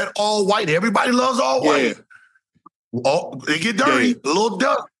coming in with that all white. Everybody loves all white. They get dirty. Yeah.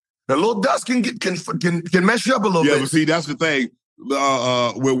 A little dust can mess you up a little bit. Yeah, but see, that's the thing.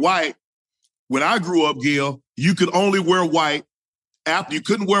 With white, when I grew up, Gil, you could only wear white after. You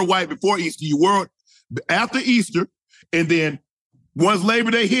couldn't wear white before Easter. You wore it after Easter, and then once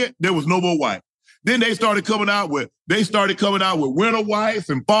Labor Day hit, there was no more white. Then they started coming out with winter whites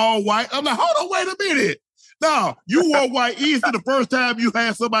and fall white. I'm like, hold on, wait a minute. No, you wore white Easter the first time you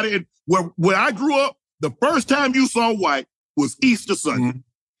had somebody. Where I grew up, the first time you saw white was Easter Sunday. Mm-hmm.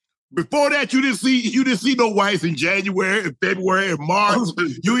 Before that, you didn't see no whites in January and February and March.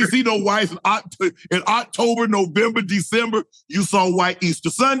 You didn't see no whites in October, November, December. You saw white Easter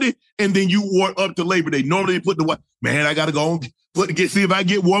Sunday, and then you wore it up to Labor Day. Normally, you put the white. Man, I gotta go see if I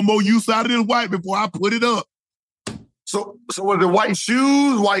get one more use out of this white before I put it up. So was it white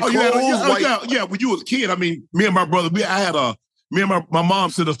shoes, white clothes? Yeah. When you was a kid, I mean, me and my brother, me and my mom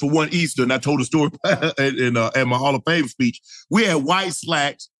sent us for one Easter, and I told the story in my Hall of Fame speech. We had white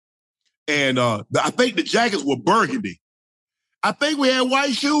slacks. And I think the jackets were burgundy. I think we had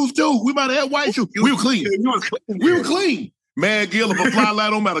white shoes too. We might have had white shoes. We were clean. We were clean. Man, Gil, if a fly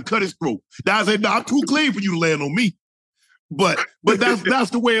light on me, I'd cut his throat. Now I said, no, I'm too clean for you to land on me. But that's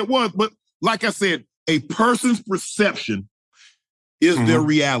the way it was. But like I said, a person's perception is their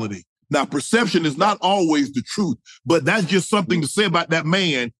reality. Now, perception is not always the truth, but that's just something to say about that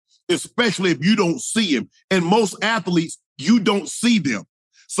man, especially if you don't see him. And most athletes, you don't see them.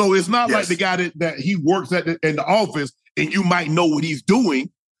 So it's not like the guy that he works in the office and you might know what he's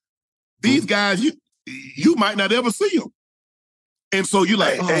doing. These guys, you might not ever see him. And so you're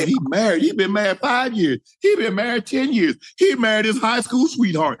like, he married. He's been married 5 years. He's been married 10 years. He married his high school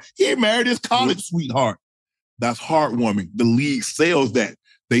sweetheart. He married his college sweetheart. That's heartwarming. The league sells that.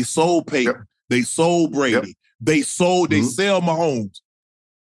 They sold Peyton. Yep. They sold Brady. Yep. They sell Mahomes.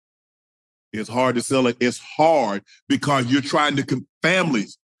 It's hard to sell it. It's hard because you're trying to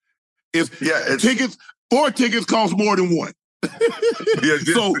families. Tickets. 4 tickets cost more than one.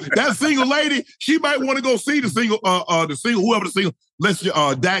 So that single lady, she might want to go see the single, whoever the single.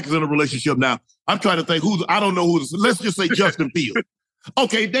 Dak is in a relationship now. I'm trying to think I don't know who. Let's just say Justin Fields.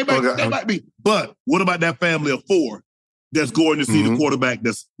 Okay, they might be. But what about that family of 4 that's going to see the quarterback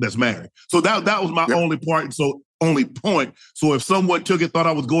that's married? So that was my only point. So if someone took it, thought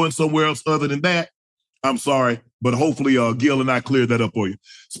I was going somewhere else other than that, I'm sorry. But hopefully, Gil and I cleared that up for you.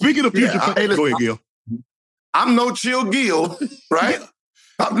 Speaking of future, go ahead, Gil. I'm no chill Gil, right?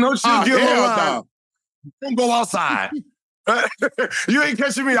 I'm no chill Gil. Don't go outside. You ain't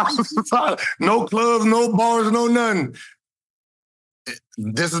catching me outside. No clubs, no bars, no nothing.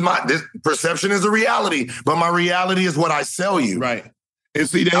 This perception is a reality, but my reality is what I sell you. Right. And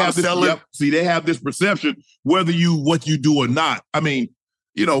see, they have this perception, whether what you do or not. I mean,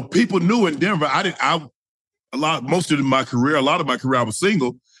 people knew in Denver. A lot of my career, I was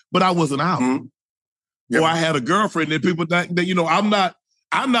single, but I wasn't out. Or I had a girlfriend, and people think that,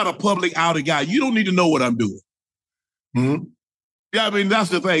 I'm not a public outing guy. You don't need to know what I'm doing. Yeah, I mean, that's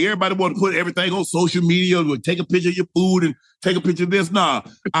the thing. Everybody want to put everything on social media, take a picture of your food and take a picture of this. Nah,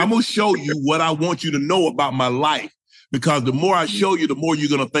 I'm going to show you what I want you to know about my life. Because the more I show you, the more you're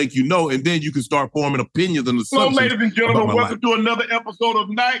going to think you know, and then you can start forming opinions and assumptions. Well, ladies and gentlemen, welcome to another episode of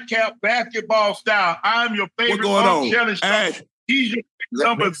Nightcap Basketball Style. I'm your favorite challenge. Ash. He's your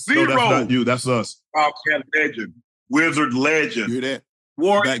number 0. No, that's not you. That's us. Wildcat legend. Wizard legend. You hear that?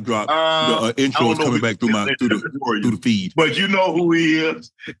 War. Backdrop. The intro is coming back through the feed. But you know who he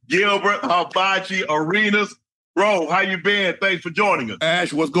is. Gilbert Hibachi Arenas. Bro, how you been? Thanks for joining us.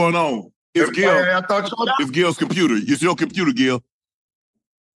 Ash, what's going on? It's Gil's computer. It's your computer, Gil.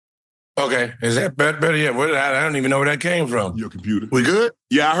 Okay. Is that better yet? I don't even know where that came from. Your computer. We good?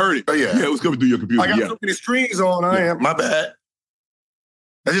 Yeah, I heard it. Oh, yeah. Yeah, it was coming through your computer. I got so many screens on. I am. My bad.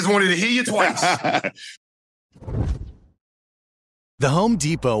 I just wanted to hear you twice. The Home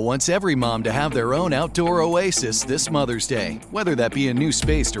Depot wants every mom to have their own outdoor oasis this Mother's Day, whether that be a new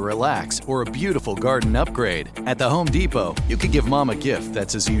space to relax or a beautiful garden upgrade. At the Home Depot, you can give mom a gift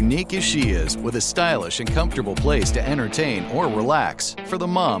that's as unique as she is, with a stylish and comfortable place to entertain or relax for the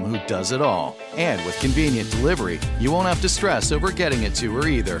mom who does it all. And with convenient delivery, you won't have to stress over getting it to her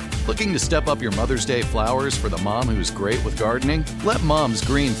either. Looking to step up your Mother's Day flowers for the mom who's great with gardening? Let Mom's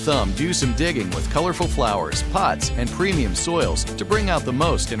Green Thumb do some digging with colorful flowers, pots, and premium soils to bring out the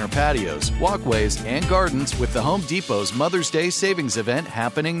most in her patios, walkways, and gardens with the Home Depot's Mother's Day Savings Event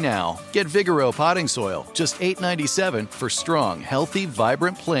happening now. Get Vigoro potting soil, just $8.97 for strong, healthy,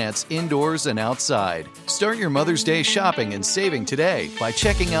 vibrant plants indoors and outside. Start your Mother's Day shopping and saving today by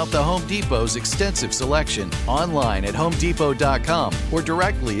checking out the Home Depot's extensive selection online at HomeDepot.com or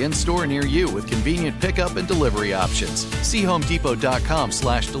directly in store near you with convenient pickup and delivery options. See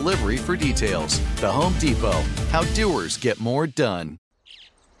HomeDepot.com/delivery for details. The Home Depot, how doers get more done.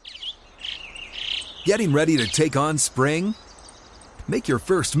 Getting ready to take on spring? Make your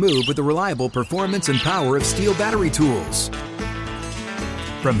first move with the reliable performance and power of Steel battery tools.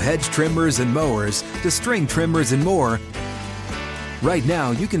 From hedge trimmers and mowers to string trimmers and more, right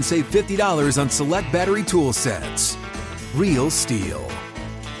now you can save $50 on select battery tool sets. Real Steel.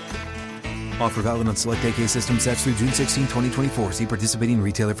 Offer valid on select AK system sets through June 16, 2024. See participating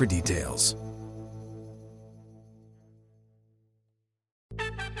retailer for details.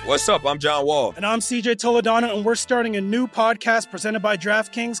 What's up? I'm John Wall. And I'm CJ Toledano, and we're starting a new podcast presented by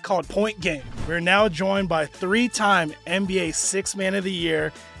DraftKings called Point Game. We're now joined by three-time NBA Sixth Man of the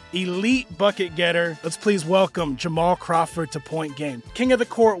Year, elite bucket getter. Let's please welcome Jamal Crawford to Point Game. King of the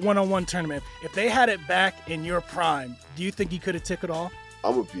Court one-on-one tournament. If they had it back in your prime, do you think he could have took it all?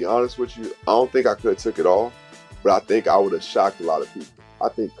 I'm going to be honest with you. I don't think I could have took it all, but I think I would have shocked a lot of people. I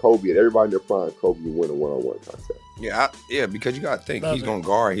think Kobe and everybody in their prime, Kobe would win a one-on-one contest. Yeah, because you got to think, he's going to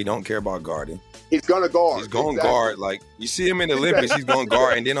guard. He don't care about guarding. He's going to guard. He's going to guard. Like, you see him in the Olympics, he's going to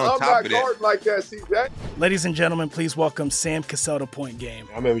guard. And then on top of that. I'm not guarding like that, CJ. Ladies and gentlemen, please welcome Sam Cassell to Point Game.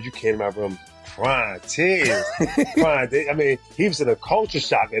 I remember you came to my room crying, tears, crying. I mean, he was in a culture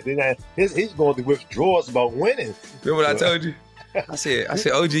shock. And then he's going through withdrawals about winning. Remember what I told you? I said,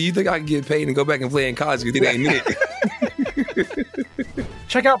 OG, you think I can get paid and go back and play in college? Because it ain't it.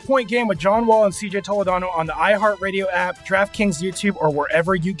 Check out Point Game with John Wall and CJ Toledano on the iHeartRadio app, DraftKings YouTube, or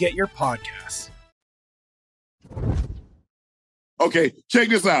wherever you get your podcasts. Okay, check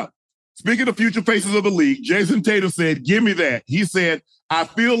this out. Speaking of future faces of the league, Jason Tatum said, give me that. He said, I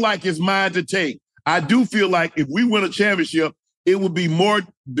feel like it's mine to take. I do feel like if we win a championship, it would be more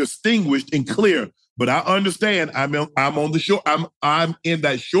distinguished and clear. But I understand I'm on the short. I'm in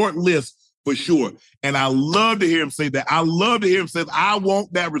that short list for sure. And I love to hear him say that. I love to hear him say, I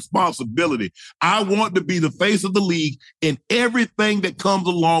want that responsibility. I want to be the face of the league in everything that comes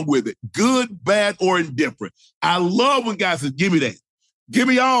along with it, good, bad, or indifferent. I love when guys say, give me that. Give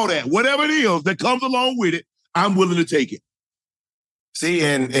me all that. Whatever it is that comes along with it, I'm willing to take it. See,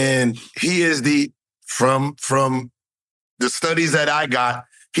 and he is from the studies that I got,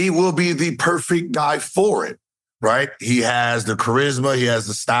 he will be the perfect guy for it, right? He has the charisma, he has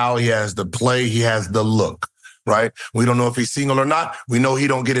the style, he has the play, he has the look, right? We don't know if he's single or not. We know he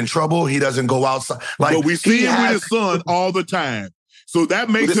don't get in trouble. He doesn't go outside. But we see him with his son all the time. So that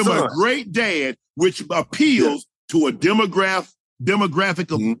makes him a great dad, which appeals to a demographic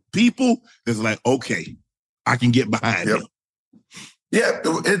of people that's like, okay, I can get behind him. Yeah,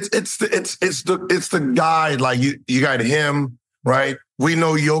 it's the guy, like you got him, right? We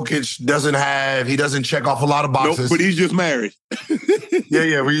know Jokic doesn't check off a lot of boxes. Nope, but he's just married.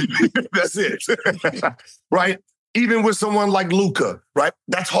 That's it. Right? Even with someone like Luka, right?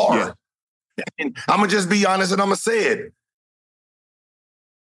 That's hard. Yeah. And I'm going to just be honest and I'm going to say it.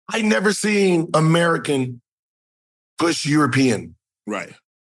 I never seen American push European. Right.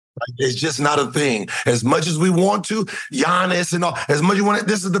 It's just not a thing. As much as we want to, Giannis and all, as much as you want,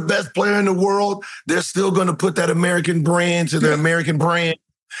 this is the best player in the world, they're still going to put that American brand to their American brand,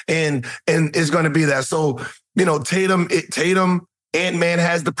 and it's going to be that. So, Tatum, Ant-Man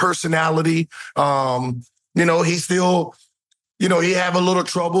has the personality. He still, he have a little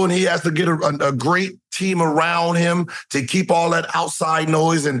trouble, and he has to get a great team around him to keep all that outside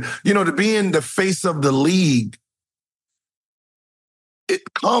noise. And, to be in the face of the league,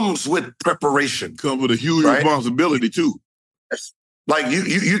 it comes with preparation. Comes with a huge responsibility too. Like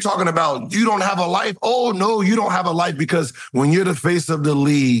you talking about you don't have a life. Oh no, you don't have a life, because when you're the face of the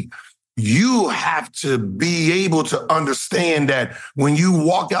league, you have to be able to understand that when you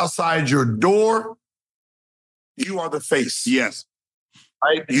walk outside your door, you are the face. Yes.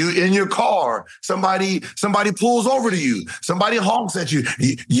 Right? You in your car, somebody pulls over to you, somebody honks at you.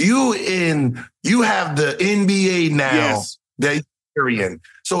 You have the NBA now. Yes. That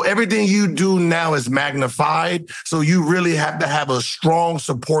so everything you do now is magnified. So you really have to have a strong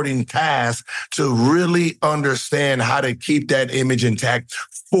supporting cast to really understand how to keep that image intact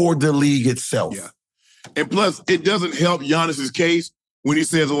for the league itself. Yeah. And plus, it doesn't help Giannis's case when he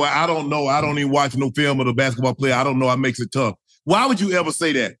says, well, I don't know. I don't even watch no film of the basketball player. I don't know. It makes it tough. Why would you ever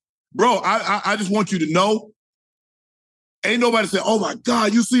say that? Bro, I just want you to know, ain't nobody say, oh my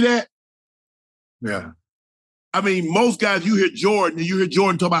God, you see that? Yeah. I mean, most guys, you hear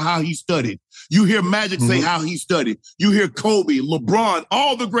Jordan talk about how he studied. You hear Magic say how he studied. You hear Kobe, LeBron,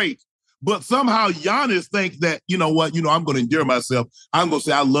 all the greats. But somehow Giannis thinks that, you know what, I'm going to endure myself. I'm going to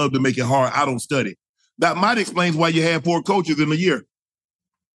say I love to make it hard. I don't study. That might explain why you had 4 coaches in a year.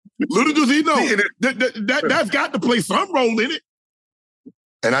 Little does he know, that's got to play some role in it.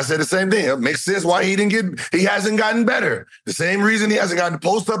 And I said the same thing. It makes sense why he hasn't gotten better. The same reason he hasn't gotten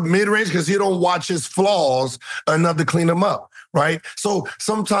post up mid-range, because he don't watch his flaws enough to clean them up, right? So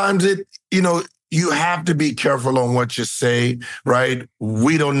sometimes you have to be careful on what you say, right?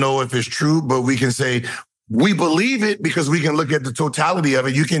 We don't know if it's true, but we can say we believe it because we can look at the totality of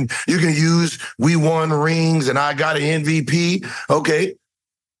it. You can use we won rings and I got an MVP. Okay.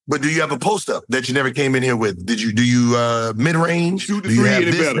 But do you have a post-up that you never came in here with? Do you mid-range? Shoot the three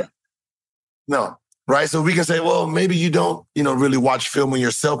any better? No, right? So we can say, well, maybe you don't, really watch film on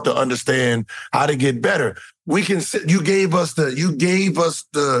yourself to understand how to get better. We can sit. You gave us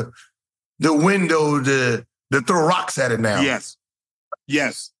the window to throw rocks at it now.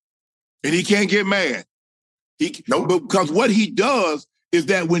 Yes, and he can't get mad. Nope. Because what he does is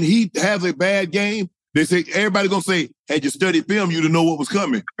that when he has a bad game, they say, everybody gonna say, had you studied film, you'd know what was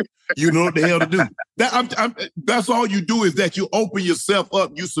coming. You know what the hell to do. That's all you do, is that you open yourself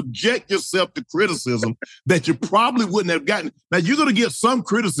up. You subject yourself to criticism that you probably wouldn't have gotten. Now, you're going to get some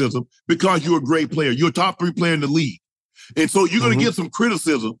criticism because you're a great player. You're a top 3 player in the league. And so you're going to get some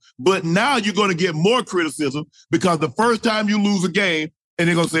criticism. But now you're going to get more criticism because the first time you lose a game, and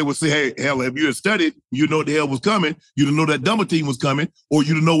they're going to say, well, hey, hell, if you had studied, you know what the hell was coming. You didn't know that dumber team was coming, or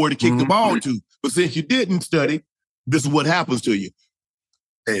you didn't know where to kick the ball to. But since you didn't study, this is what happens to you.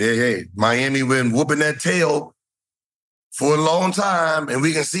 Hey. Miami been whooping that tail for a long time, and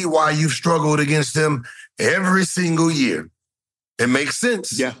we can see why you've struggled against them every single year. It makes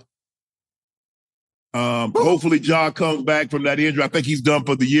sense. Yeah. Hopefully Ja comes back from that injury. I think he's done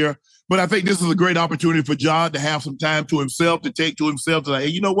for the year. But I think this is a great opportunity for Ja to have some time to himself, to take to himself, to like, hey,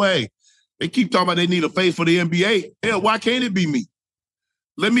 you know what? They keep talking about they need a face for the NBA. Hell, why can't it be me?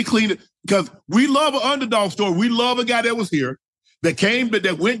 Let me clean it. Because we love an underdog story. We love a guy that was here,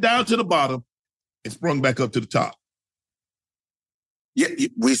 that went down to the bottom and sprung back up to the top. Yeah,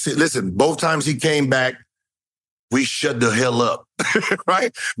 we see. Listen, both times he came back, we shut the hell up,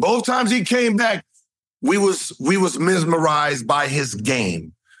 right? Both times he came back, we was mesmerized by his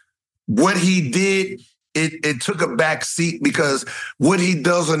game. What he did, it took a back seat because what he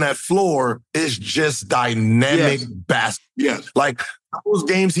does on that floor is just dynamic basketball. Yes. Like those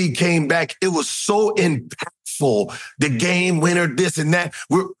games he came back, it was so impactful. The game winner, this and that.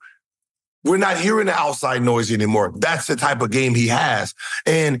 We're not hearing the outside noise anymore. That's the type of game he has.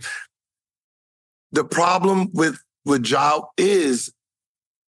 And the problem with Ja is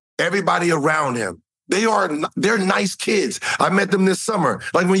everybody around him. They're nice kids. I met them this summer.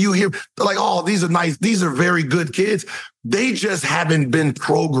 Like when you hear, like, oh, these are nice, these are very good kids. They just haven't been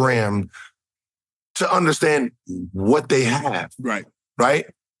programmed to understand what they have. Right.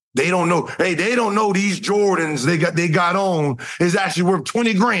 They don't know. Hey, they don't know these Jordans they got on is actually worth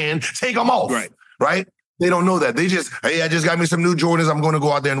 $20,000. Take them off. Right. They don't know that. They just, hey, I just got me some new Jordans. I'm going to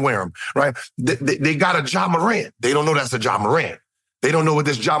go out there and wear them. Right. They got a Ja Morant. They don't know that's a Ja Morant. They don't know what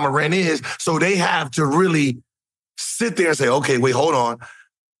this Ja Morant is. So they have to really sit there and say, okay, wait, hold on.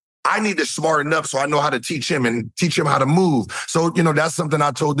 I need to smarten up so I know how to teach him and teach him how to move. So, that's something I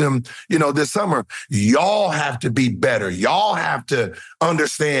told them, this summer. Y'all have to be better. Y'all have to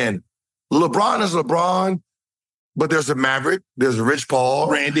understand LeBron is LeBron, but there's a Maverick, there's a Rich Paul,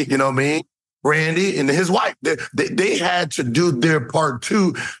 Randy, you know what I mean? Randy and his wife. They had to do their part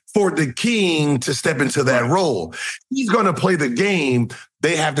too for the king to step into that role. He's going to play the game.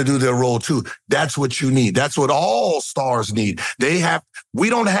 They have to do their role too. That's what you need. That's what all stars need. We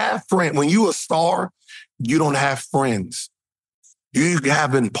don't have friends. When you a star, you don't have friends. You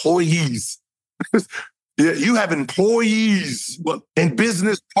have employees. You have employees and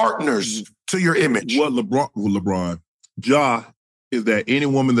business partners to your image. What LeBron, Ja, is that any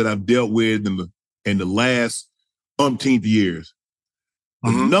woman that I've dealt with in the last umpteenth years,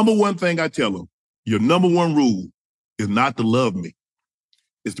 the number one thing I tell them, your number one rule is not to love me,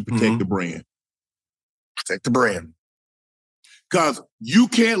 is to protect the brand. Protect the brand. Because you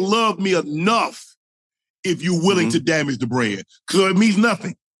can't love me enough if you're willing to damage the brand. Because it means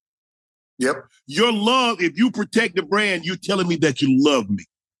nothing. Yep. Your love, if you protect the brand, you're telling me that you love me.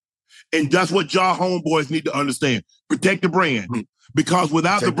 And that's what Ja homeboys need to understand. Protect the brand. Because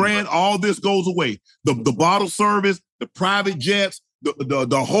without the brand, all this goes away. The bottle service, the private jets,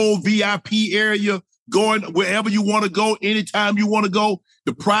 the whole VIP area, going wherever you want to go, anytime you want to go,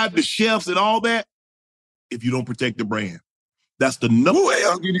 the chefs and all that, if you don't protect the brand. That's the number.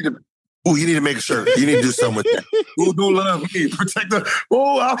 You need to make sure. You need to do something with that. Don't love me. Protect the.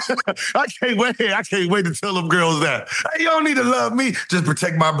 I can't wait. I can't wait to tell them girls that. Hey, you don't need to love me. Just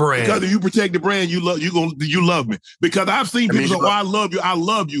protect my brand. Because if you protect the brand, you love me. Because I've seen people say, I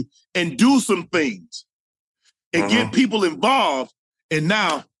love you, and do some things and get people involved. And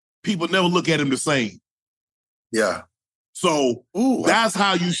now people never look at him the same. Yeah. So that's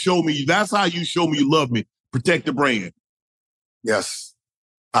how you show me. That's how you show me you love me. Protect the brand. Yes.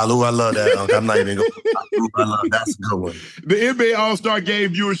 I love that, Unc. I'm not even going to. That's a good one. The NBA All-Star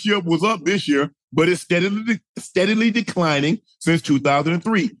Game viewership was up this year, but it's steadily declining since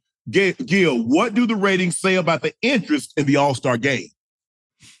 2003. Gil, what do the ratings say about the interest in the All-Star Game?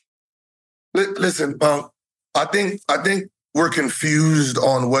 Listen, I think we're confused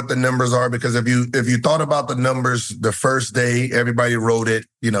on what the numbers are, because if you thought about the numbers the first day, everybody wrote it,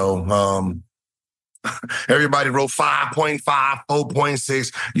 everybody wrote 5.5,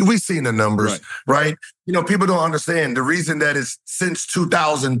 4.6. We've seen the numbers, right? People don't understand the reason that is since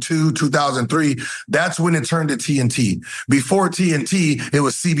 2002, 2003, that's when it turned to TNT. Before TNT, it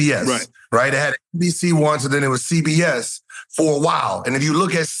was CBS, right? It had NBC once, and then it was CBS for a while. And if you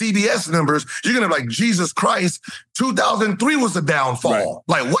look at CBS numbers, you're going to be like, Jesus Christ, 2003 was the downfall.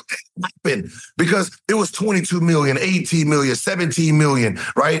 Like, what happened? Because it was 22 million, 18 million, 17 million,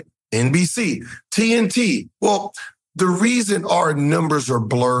 right? NBC, TNT. Well, the reason our numbers are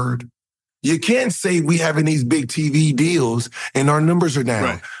blurred, you can't say we having these big TV deals and our numbers are down.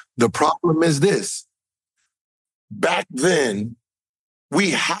 Right. The problem is this. Back then,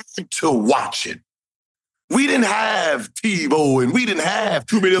 we had to watch it. We didn't have TiVo and we didn't have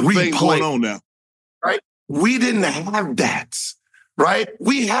too many other things going on now. Right? We didn't have that. Right?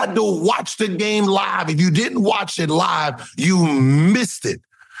 We had to watch the game live. If you didn't watch it live, you missed it.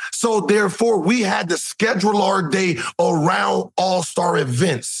 So therefore, we had to schedule our day around all-star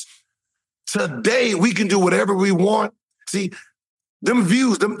events. Today, we can do whatever we want. See, them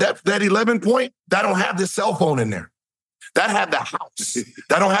views, that 11 point, that don't have the cell phone in there. That have the house.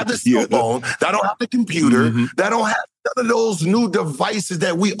 That don't have the cell phone. That don't have the computer. That don't have none of those new devices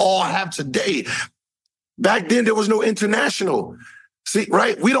that we all have today. Back then, there was no international. See,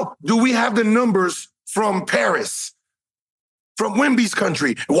 right? Do we have the numbers from Paris? From Wemby's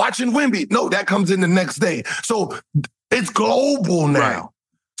country, watching Wemby? No, that comes in the next day. So it's global now. Right.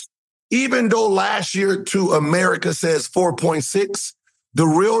 Even though last year to America says 4.6, the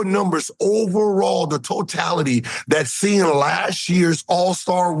real numbers overall, the totality that's seeing last year's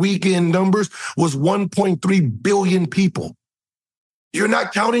All-Star Weekend numbers was 1.3 billion people. You're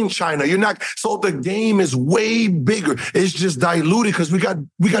not counting China. So the game is way bigger. It's just diluted because we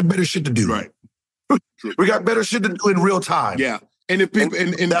got better shit to do. Right. We got better shit to do in real time. Yeah. And if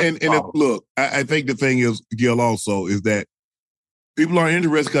people look, I think the thing is, Gil, also is that people aren't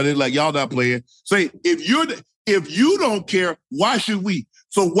interested because they're like, y'all not playing. Say, if you don't care, why should we?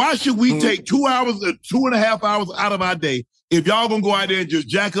 So why should we take 2 hours, 2.5 hours out of our day if y'all gonna go out there and just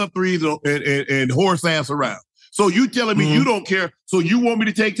jack up threes and horse ass around? So you telling me you don't care, so you want me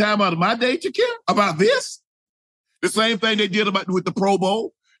to take time out of my day to care about this? The same thing they did with the Pro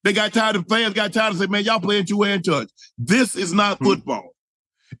Bowl. They got tired of fans, got tired of saying, man, y'all playing two-way in touch. This is not football.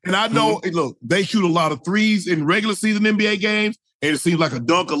 And I know, look, they shoot a lot of threes in regular season NBA games, and it seems like a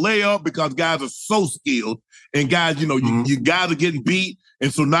dunk, a layup, because guys are so skilled. And guys, you guys are getting beat,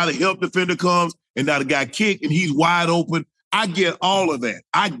 and so now the help defender comes, and now the guy kicked, and he's wide open. I get all of that.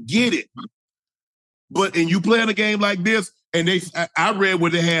 I get it. But and you playing a game like this, and I read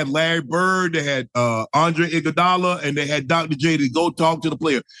where they had Larry Bird, they had Andre Iguodala, and they had Dr. J to go talk to the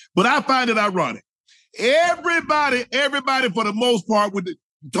player. But I find it ironic. Everybody for the most part with the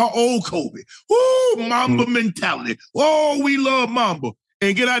old Kobe. Woo, Mamba mentality. Oh, we love Mamba.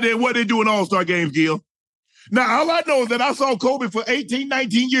 And get out there, what they do in All-Star games, Gil. Now, all I know is that I saw Kobe for 18,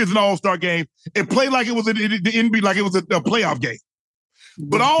 19 years in All-Star game and play like it was the NBA, like it was a playoff game.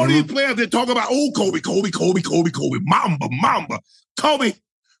 But all these players that talk about, oh, Kobe, Mamba, Kobe,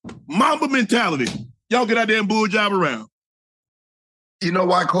 Mamba mentality. Y'all get out there and bull job around. You know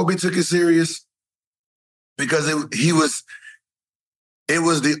why Kobe took it serious? Because it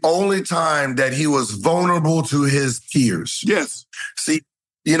was the only time that he was vulnerable to his peers. Yes. See,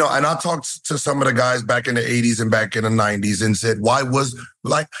 and I talked to some of the guys back in the 80s and back in the 90s and said,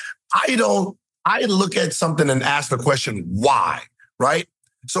 I look at something and ask the question, why? Right?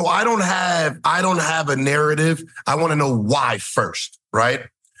 So I don't have a narrative. I want to know why first, right?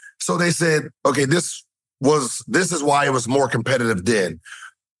 So they said, okay, this is why it was more competitive then.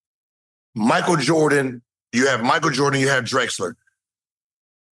 Michael Jordan, you have Drexler.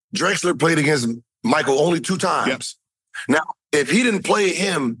 Drexler played against Michael only 2 times. Yep. Now, if he didn't play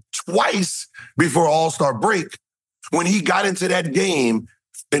him twice before All-Star break, when he got into that game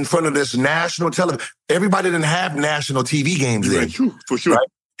in front of this national television, everybody didn't have national TV games then. Right, for sure. Right?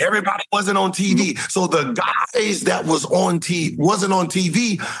 Everybody wasn't on TV. So the guys that wasn't on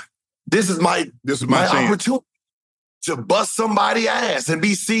TV, this is my opportunity. to bust somebody's ass and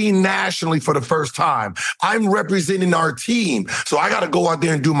be seen nationally for the first time. I'm representing our team, so I got to go out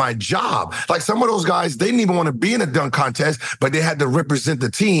there and do my job. Like some of those guys, they didn't even want to be in a dunk contest, but they had to represent the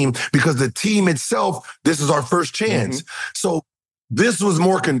team because the team itself, this is our first chance. So this was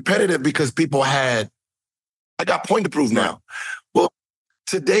more competitive because people I got point to prove now. Well,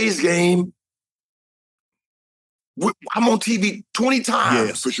 today's game, I'm on TV 20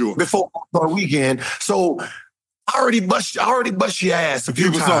 times for sure. before our weekend. So I already bust your ass a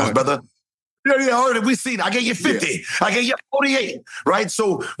few times, brother. Yeah, already we seen it. I gave you 50. Yeah. I gave you 48, right?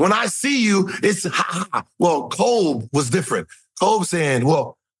 So when I see you, it's ha. Well, Kolb was different. Kolb saying,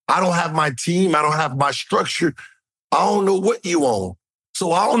 well, I don't have my team. I don't have my structure. I don't know what you own.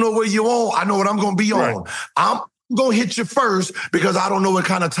 So I don't know what you own. I know what I'm going to be on. I'm going to hit you first because I don't know what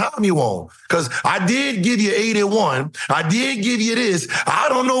kind of time you on. Because I did give you 81. I did give you this. I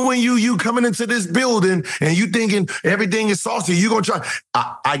don't know when you coming into this building and you thinking everything is saucy. You going to try.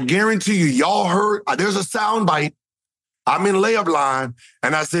 I guarantee you, y'all heard, there's a sound bite. I'm in layup line.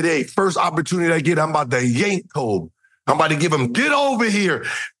 And I said, hey, first opportunity I get, I'm about to yank Kolb. I'm about to give him, get over here.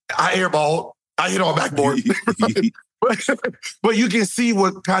 I airball. I hit on backboard. But you can see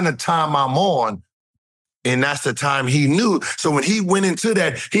what kind of time I'm on. And that's the time he knew. So when he went into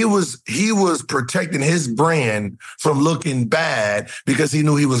that, he was protecting his brand from looking bad because he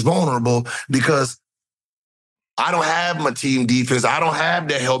knew he was vulnerable because I don't have my team defense. I don't have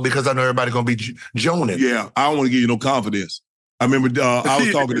that help because I know everybody's going to be joning. Yeah, I don't want to give you no confidence. I remember I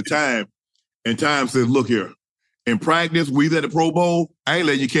was talking to Time, and Time said, look here, in practice, we at the Pro Bowl, I ain't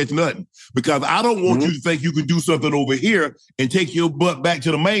letting you catch nothing because I don't want you to think you can do something over here and take your butt back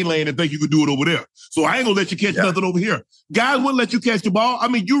to the main lane and think you can do it over there. So I ain't going to let you catch nothing over here. Guys wouldn't let you catch the ball. I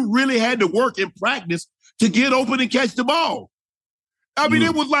mean, you really had to work in practice to get open and catch the ball. I mean,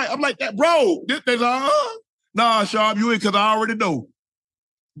 it was like, I'm like, that, bro, they like, nah, Sharp, you ain't because I already know.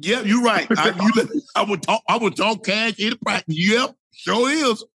 Yep, you're right. I would talk cash in practice. Yep, sure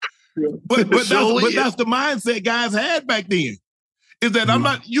is. But that's the mindset guys had back then. Is that I'm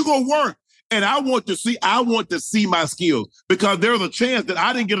not, you gonna work. And I want to see my skills because there's a chance that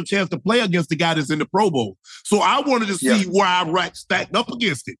I didn't get a chance to play against the guy that's in the Pro Bowl. So I wanted to see where I stacked up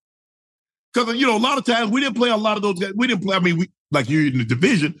against it. Because, a lot of times we didn't play a lot of those guys. We didn't play, like you're in the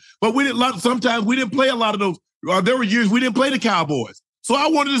division, but sometimes we didn't play a lot of those. There were years we didn't play the Cowboys. So I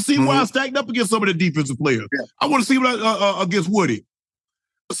wanted to see where I stacked up against some of the defensive players. Yeah. I want to see what against Woody.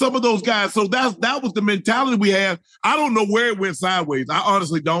 Some of those guys. So that was the mentality we had. I don't know where it went sideways. I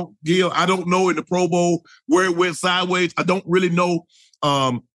honestly don't, Gil. I don't know in the Pro Bowl where it went sideways. I don't really know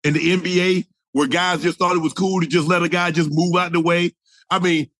in the NBA where guys just thought it was cool to just let a guy just move out the way. I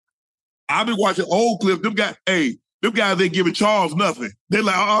mean, I've been watching old clips. Them guys ain't giving Charles nothing. They're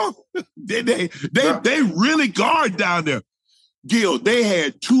like, they really guard down there. Gil, they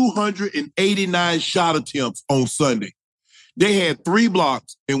had 289 shot attempts on Sunday. They had 3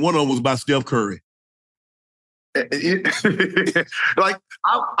 blocks, and one of them was by Steph Curry. Like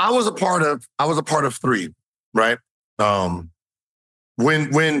I was a part of 3, right?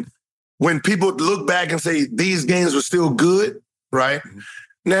 When people look back and say these games were still good, right?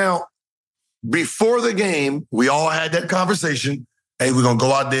 Now, before the game, we all had that conversation. Hey, we're gonna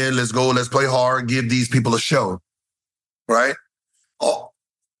go out there, let's play hard, give these people a show, right? Oh,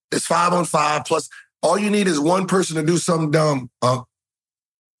 it's 5-on-5 plus. All you need is one person to do something dumb.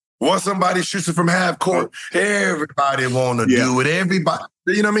 Once somebody shoots it from half court, everybody want to do it. Everybody,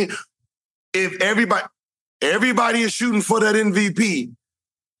 you know what I mean? If everybody is shooting for that MVP,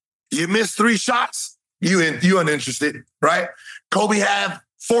 you miss 3 shots, you uninterested, right? Kobe had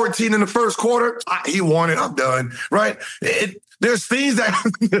 14 in the first quarter. He won it. I'm done, right? There's things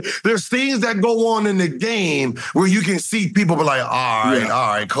that go on in the game where you can see people be like, all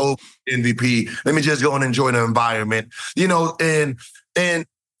right, Kobe MVP. Let me just go and enjoy the environment, and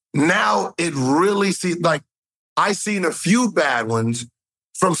now it really I seen a few bad ones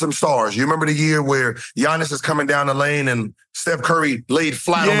from some stars. You remember the year where Giannis is coming down the lane and Steph Curry laid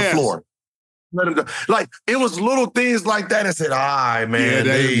flat on the floor. Let him go. Like, it was little things like that and said, all right, man.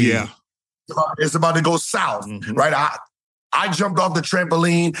 It's about to go south, right? I jumped off the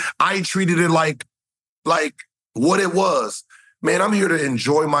trampoline. I treated it like what it was. Man, I'm here to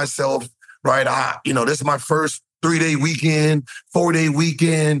enjoy myself, right? This is my first 3-day weekend, 4-day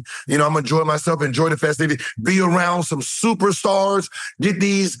weekend. I'm gonna enjoy myself, enjoy the festivity, be around some superstars, get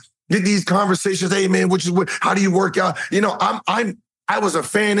these conversations. Hey, man, how do you work out? I was a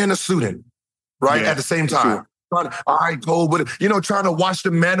fan and a student, right? At the same time. Sure. All right, Cole, but trying to watch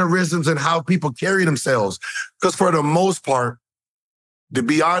the mannerisms and how people carry themselves. Because for the most part, to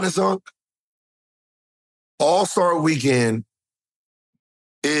be honest, All-Star Weekend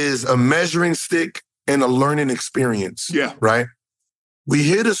is a measuring stick and a learning experience. Yeah. Right? We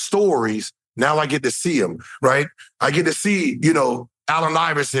hear the stories. Now I get to see them, right? I get to see, Allen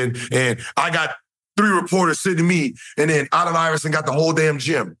Iverson, and I got 3 reporters sitting to me, and then Allen Iverson got the whole damn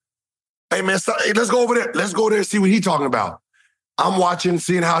gym. Hey, man, hey, let's go over there. Let's go there and see what he's talking about. I'm watching,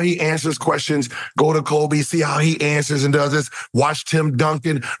 seeing how he answers questions, go to Kobe, see how he answers and does this, watch Tim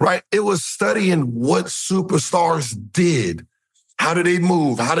Duncan, right? It was studying what superstars did. How do they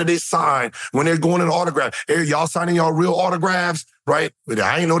move? How do they sign? When they're going in autograph. Hey, y'all signing y'all real autographs, right?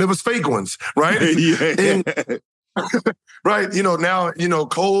 I didn't know there was fake ones, right? Yeah. And, right, now,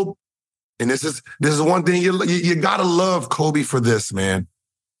 Kobe, and this is one thing you gotta love Kobe for this, man.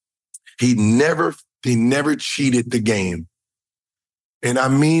 He never cheated the game. And I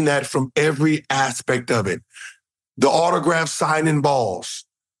mean that from every aspect of it. The autograph signing balls,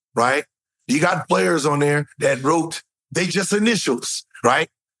 right? You got players on there that wrote, they just initials, right?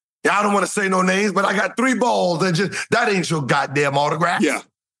 Yeah, I don't want to say no names, but I got 3 balls that ain't your goddamn autograph. Yeah.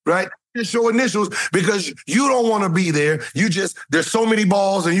 Right? Just your initials because you don't want to be there. There's so many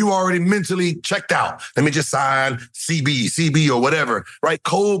balls and you already mentally checked out. Let me just sign CB or whatever, right?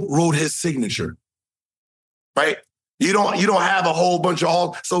 Kobe wrote his signature, right? You don't have a whole bunch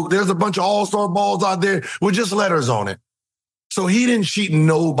of so there's a bunch of all-star balls out there with just letters on it. So he didn't cheat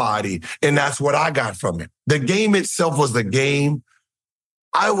nobody, and that's what I got from it. The game itself was the game.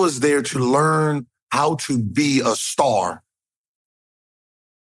 I was there to learn how to be a star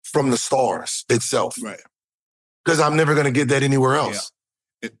from the stars itself. Right. Because I'm never going to get that anywhere else.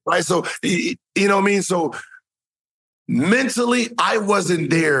 Yeah. Right? So, you know what I mean? So mentally, I wasn't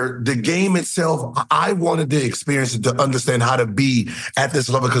there. The game itself, I wanted to experience it to understand how to be at this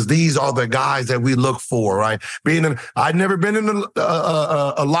level because these are the guys that we look for, right? I'd never been in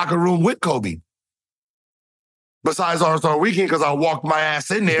a locker room with Kobe. Besides All-Star Weekend, because I walked my ass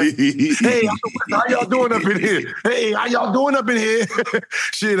in there. Hey, how y'all doing up in here? Hey, how y'all doing up in here?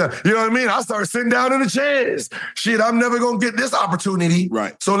 Shit, you know what I mean? I started sitting down in the chairs. Shit, I'm never going to get this opportunity.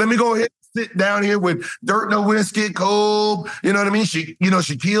 Right. So let me go ahead and sit down here with Dirk Nowitzki, Kobe, you know what I mean?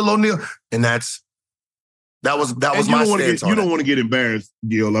 Shaquille O'Neal. And that was my stance on it. You don't want to get embarrassed,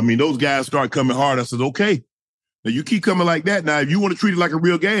 Gil. I mean, those guys start coming hard. I said, okay, now you keep coming like that. Now, if you want to treat it like a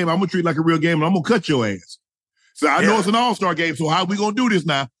real game, I'm going to treat it like a real game, and I'm going to cut your ass. So I know it's an all-star game, so how we going to do this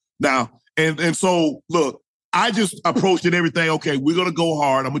now? And so, look, I just approached it everything, okay, we're going to go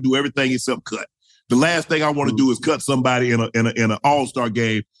hard. I'm going to do everything except cut. The last thing I want to do is cut somebody in an all-star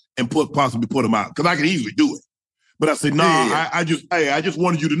game and possibly put them out, because I can easily do it. But I said, I just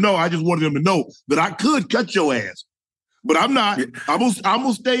wanted you to know. I just wanted them to know that I could cut your ass. But I'm not. Yeah. I'm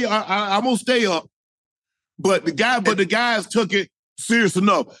gonna stay. I'm gonna stay up. But the guys took it serious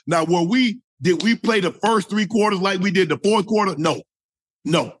enough. Now, did we play the first 3 quarters like we did the fourth quarter? No.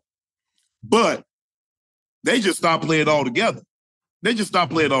 But they just stopped playing altogether. And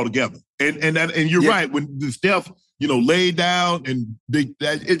you're right. When the Steph, laid down and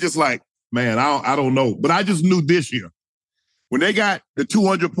it's just like, man, I don't know. But I just knew this year when they got the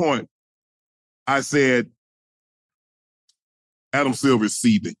 200 point, I said, Adam Silver's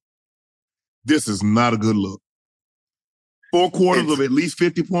seething. This is not a good look. 4 quarters of at least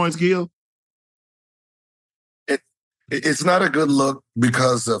 50 points, Gil. It's not a good look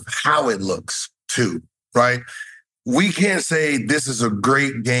because of how it looks, too, right? We can't say this is a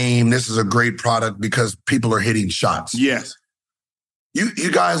great game, this is a great product because people are hitting shots. Yes.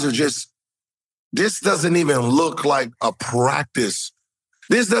 You guys are this doesn't even look like a practice.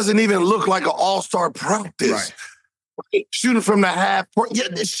 This doesn't even look like an all-star practice. Right. Shooting from the half court,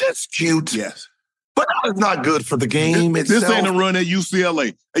 it's just cute. Yes. But it's not good for the game itself. This ain't a run at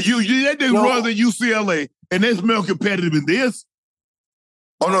UCLA. They didn't run at UCLA. And they smell competitive in this.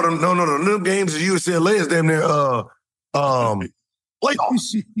 Oh, no. Them games at UCLA is damn near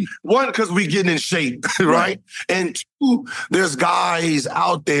playoffs. One, because we getting in shape, right? And 2, there's guys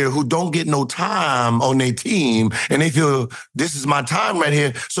out there who don't get no time on their team, and they feel this is my time right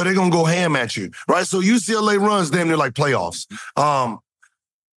here, so they're going to go ham at you, right? So UCLA runs damn near like playoffs. How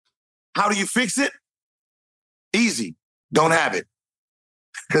do you fix it? Easy. Don't have it.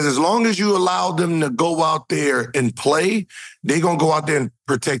 Because as long as you allow them to go out there and play, they're going to go out there and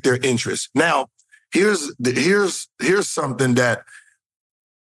protect their interests. Now, here's something that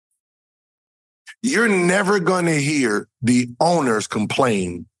you're never going to hear the owners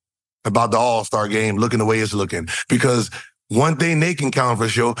complain about the All-Star game looking the way it's looking. Because one thing they can count for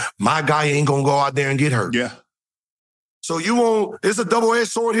sure, my guy ain't going to go out there and get hurt. Yeah. So it's a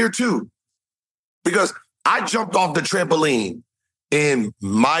double-edged sword here too. Because I jumped off the trampoline. And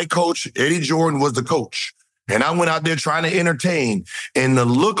my coach, Eddie Jordan, was the coach. And I went out there trying to entertain. And the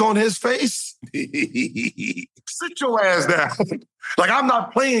look on his face, sit your ass down. Like, I'm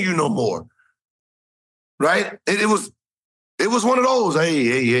not playing you no more. Right? It was one of those,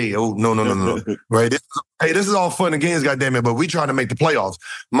 hey, oh, no. Right? This is all fun and games, goddammit, but we trying to make the playoffs.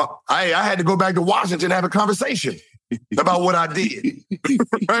 I had to go back to Washington and have a conversation about what I did.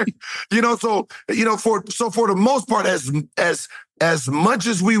 Right? For the most part, as much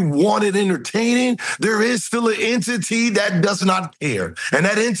as we wanted entertaining, there is still an entity that does not care. And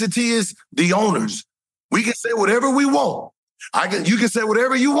that entity is the owners. We can say whatever we want. You can say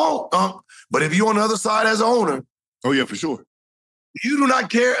whatever you want, but if you're on the other side as an owner, oh yeah, for sure. You do not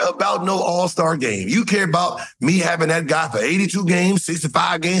care about no all-star game. You care about me having that guy for 82 games,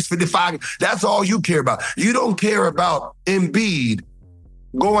 65 games, 55. That's all you care about. You don't care about Embiid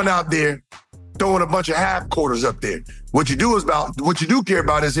going out there throwing a bunch of half quarters up there. What you do care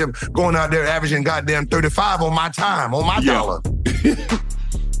about is him going out there averaging goddamn 35 on my time, on my dollar.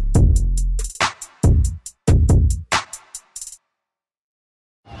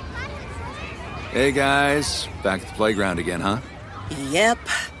 Hey guys, back at the playground again, huh? Yep.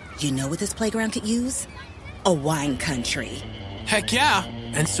 You know what this playground could use? A wine country. Heck yeah,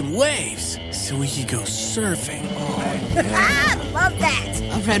 and some waves so we could go surfing. Oh, yeah. Love that.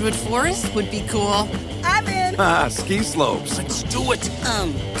 A redwood forest would be cool. I'm in. Ski slopes. Let's do it.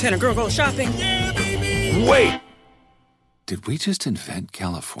 Can a girl go shopping? Yeah, baby. Wait. Did we just invent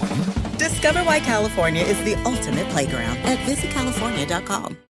California? Discover why California is the ultimate playground at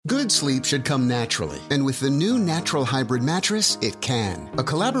visitcalifornia.com. Good sleep should come naturally, and with the new Natural Hybrid mattress, it can. A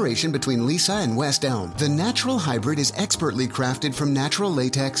collaboration between Lisa and West Elm, the Natural Hybrid is expertly crafted from natural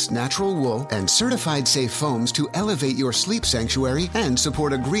latex, natural wool, and certified safe foams to elevate your sleep sanctuary and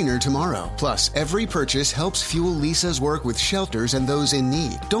support a greener tomorrow. Plus, every purchase helps fuel Lisa's work with shelters and those in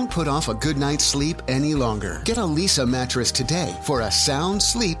need. Don't put off a good night's sleep any longer. Get a Lisa mattress today for a sound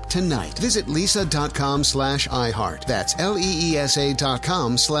sleep tonight. Visit lisa.com/iHeart. That's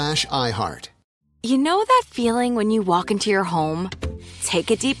LEESA.com/iHeart. You know that feeling when you walk into your home,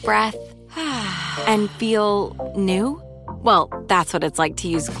 take a deep breath, and feel new? Well, that's what it's like to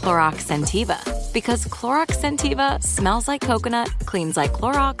use Clorox Scentiva. Because Clorox Scentiva smells like coconut, cleans like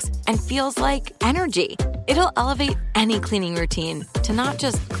Clorox, and feels like energy. It'll elevate any cleaning routine to not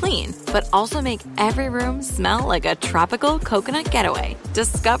just clean, but also make every room smell like a tropical coconut getaway.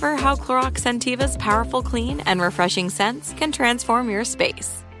 Discover how Clorox Scentiva's powerful clean and refreshing scents can transform your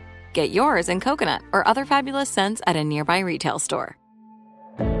space. Get yours in coconut or other fabulous scents at a nearby retail store.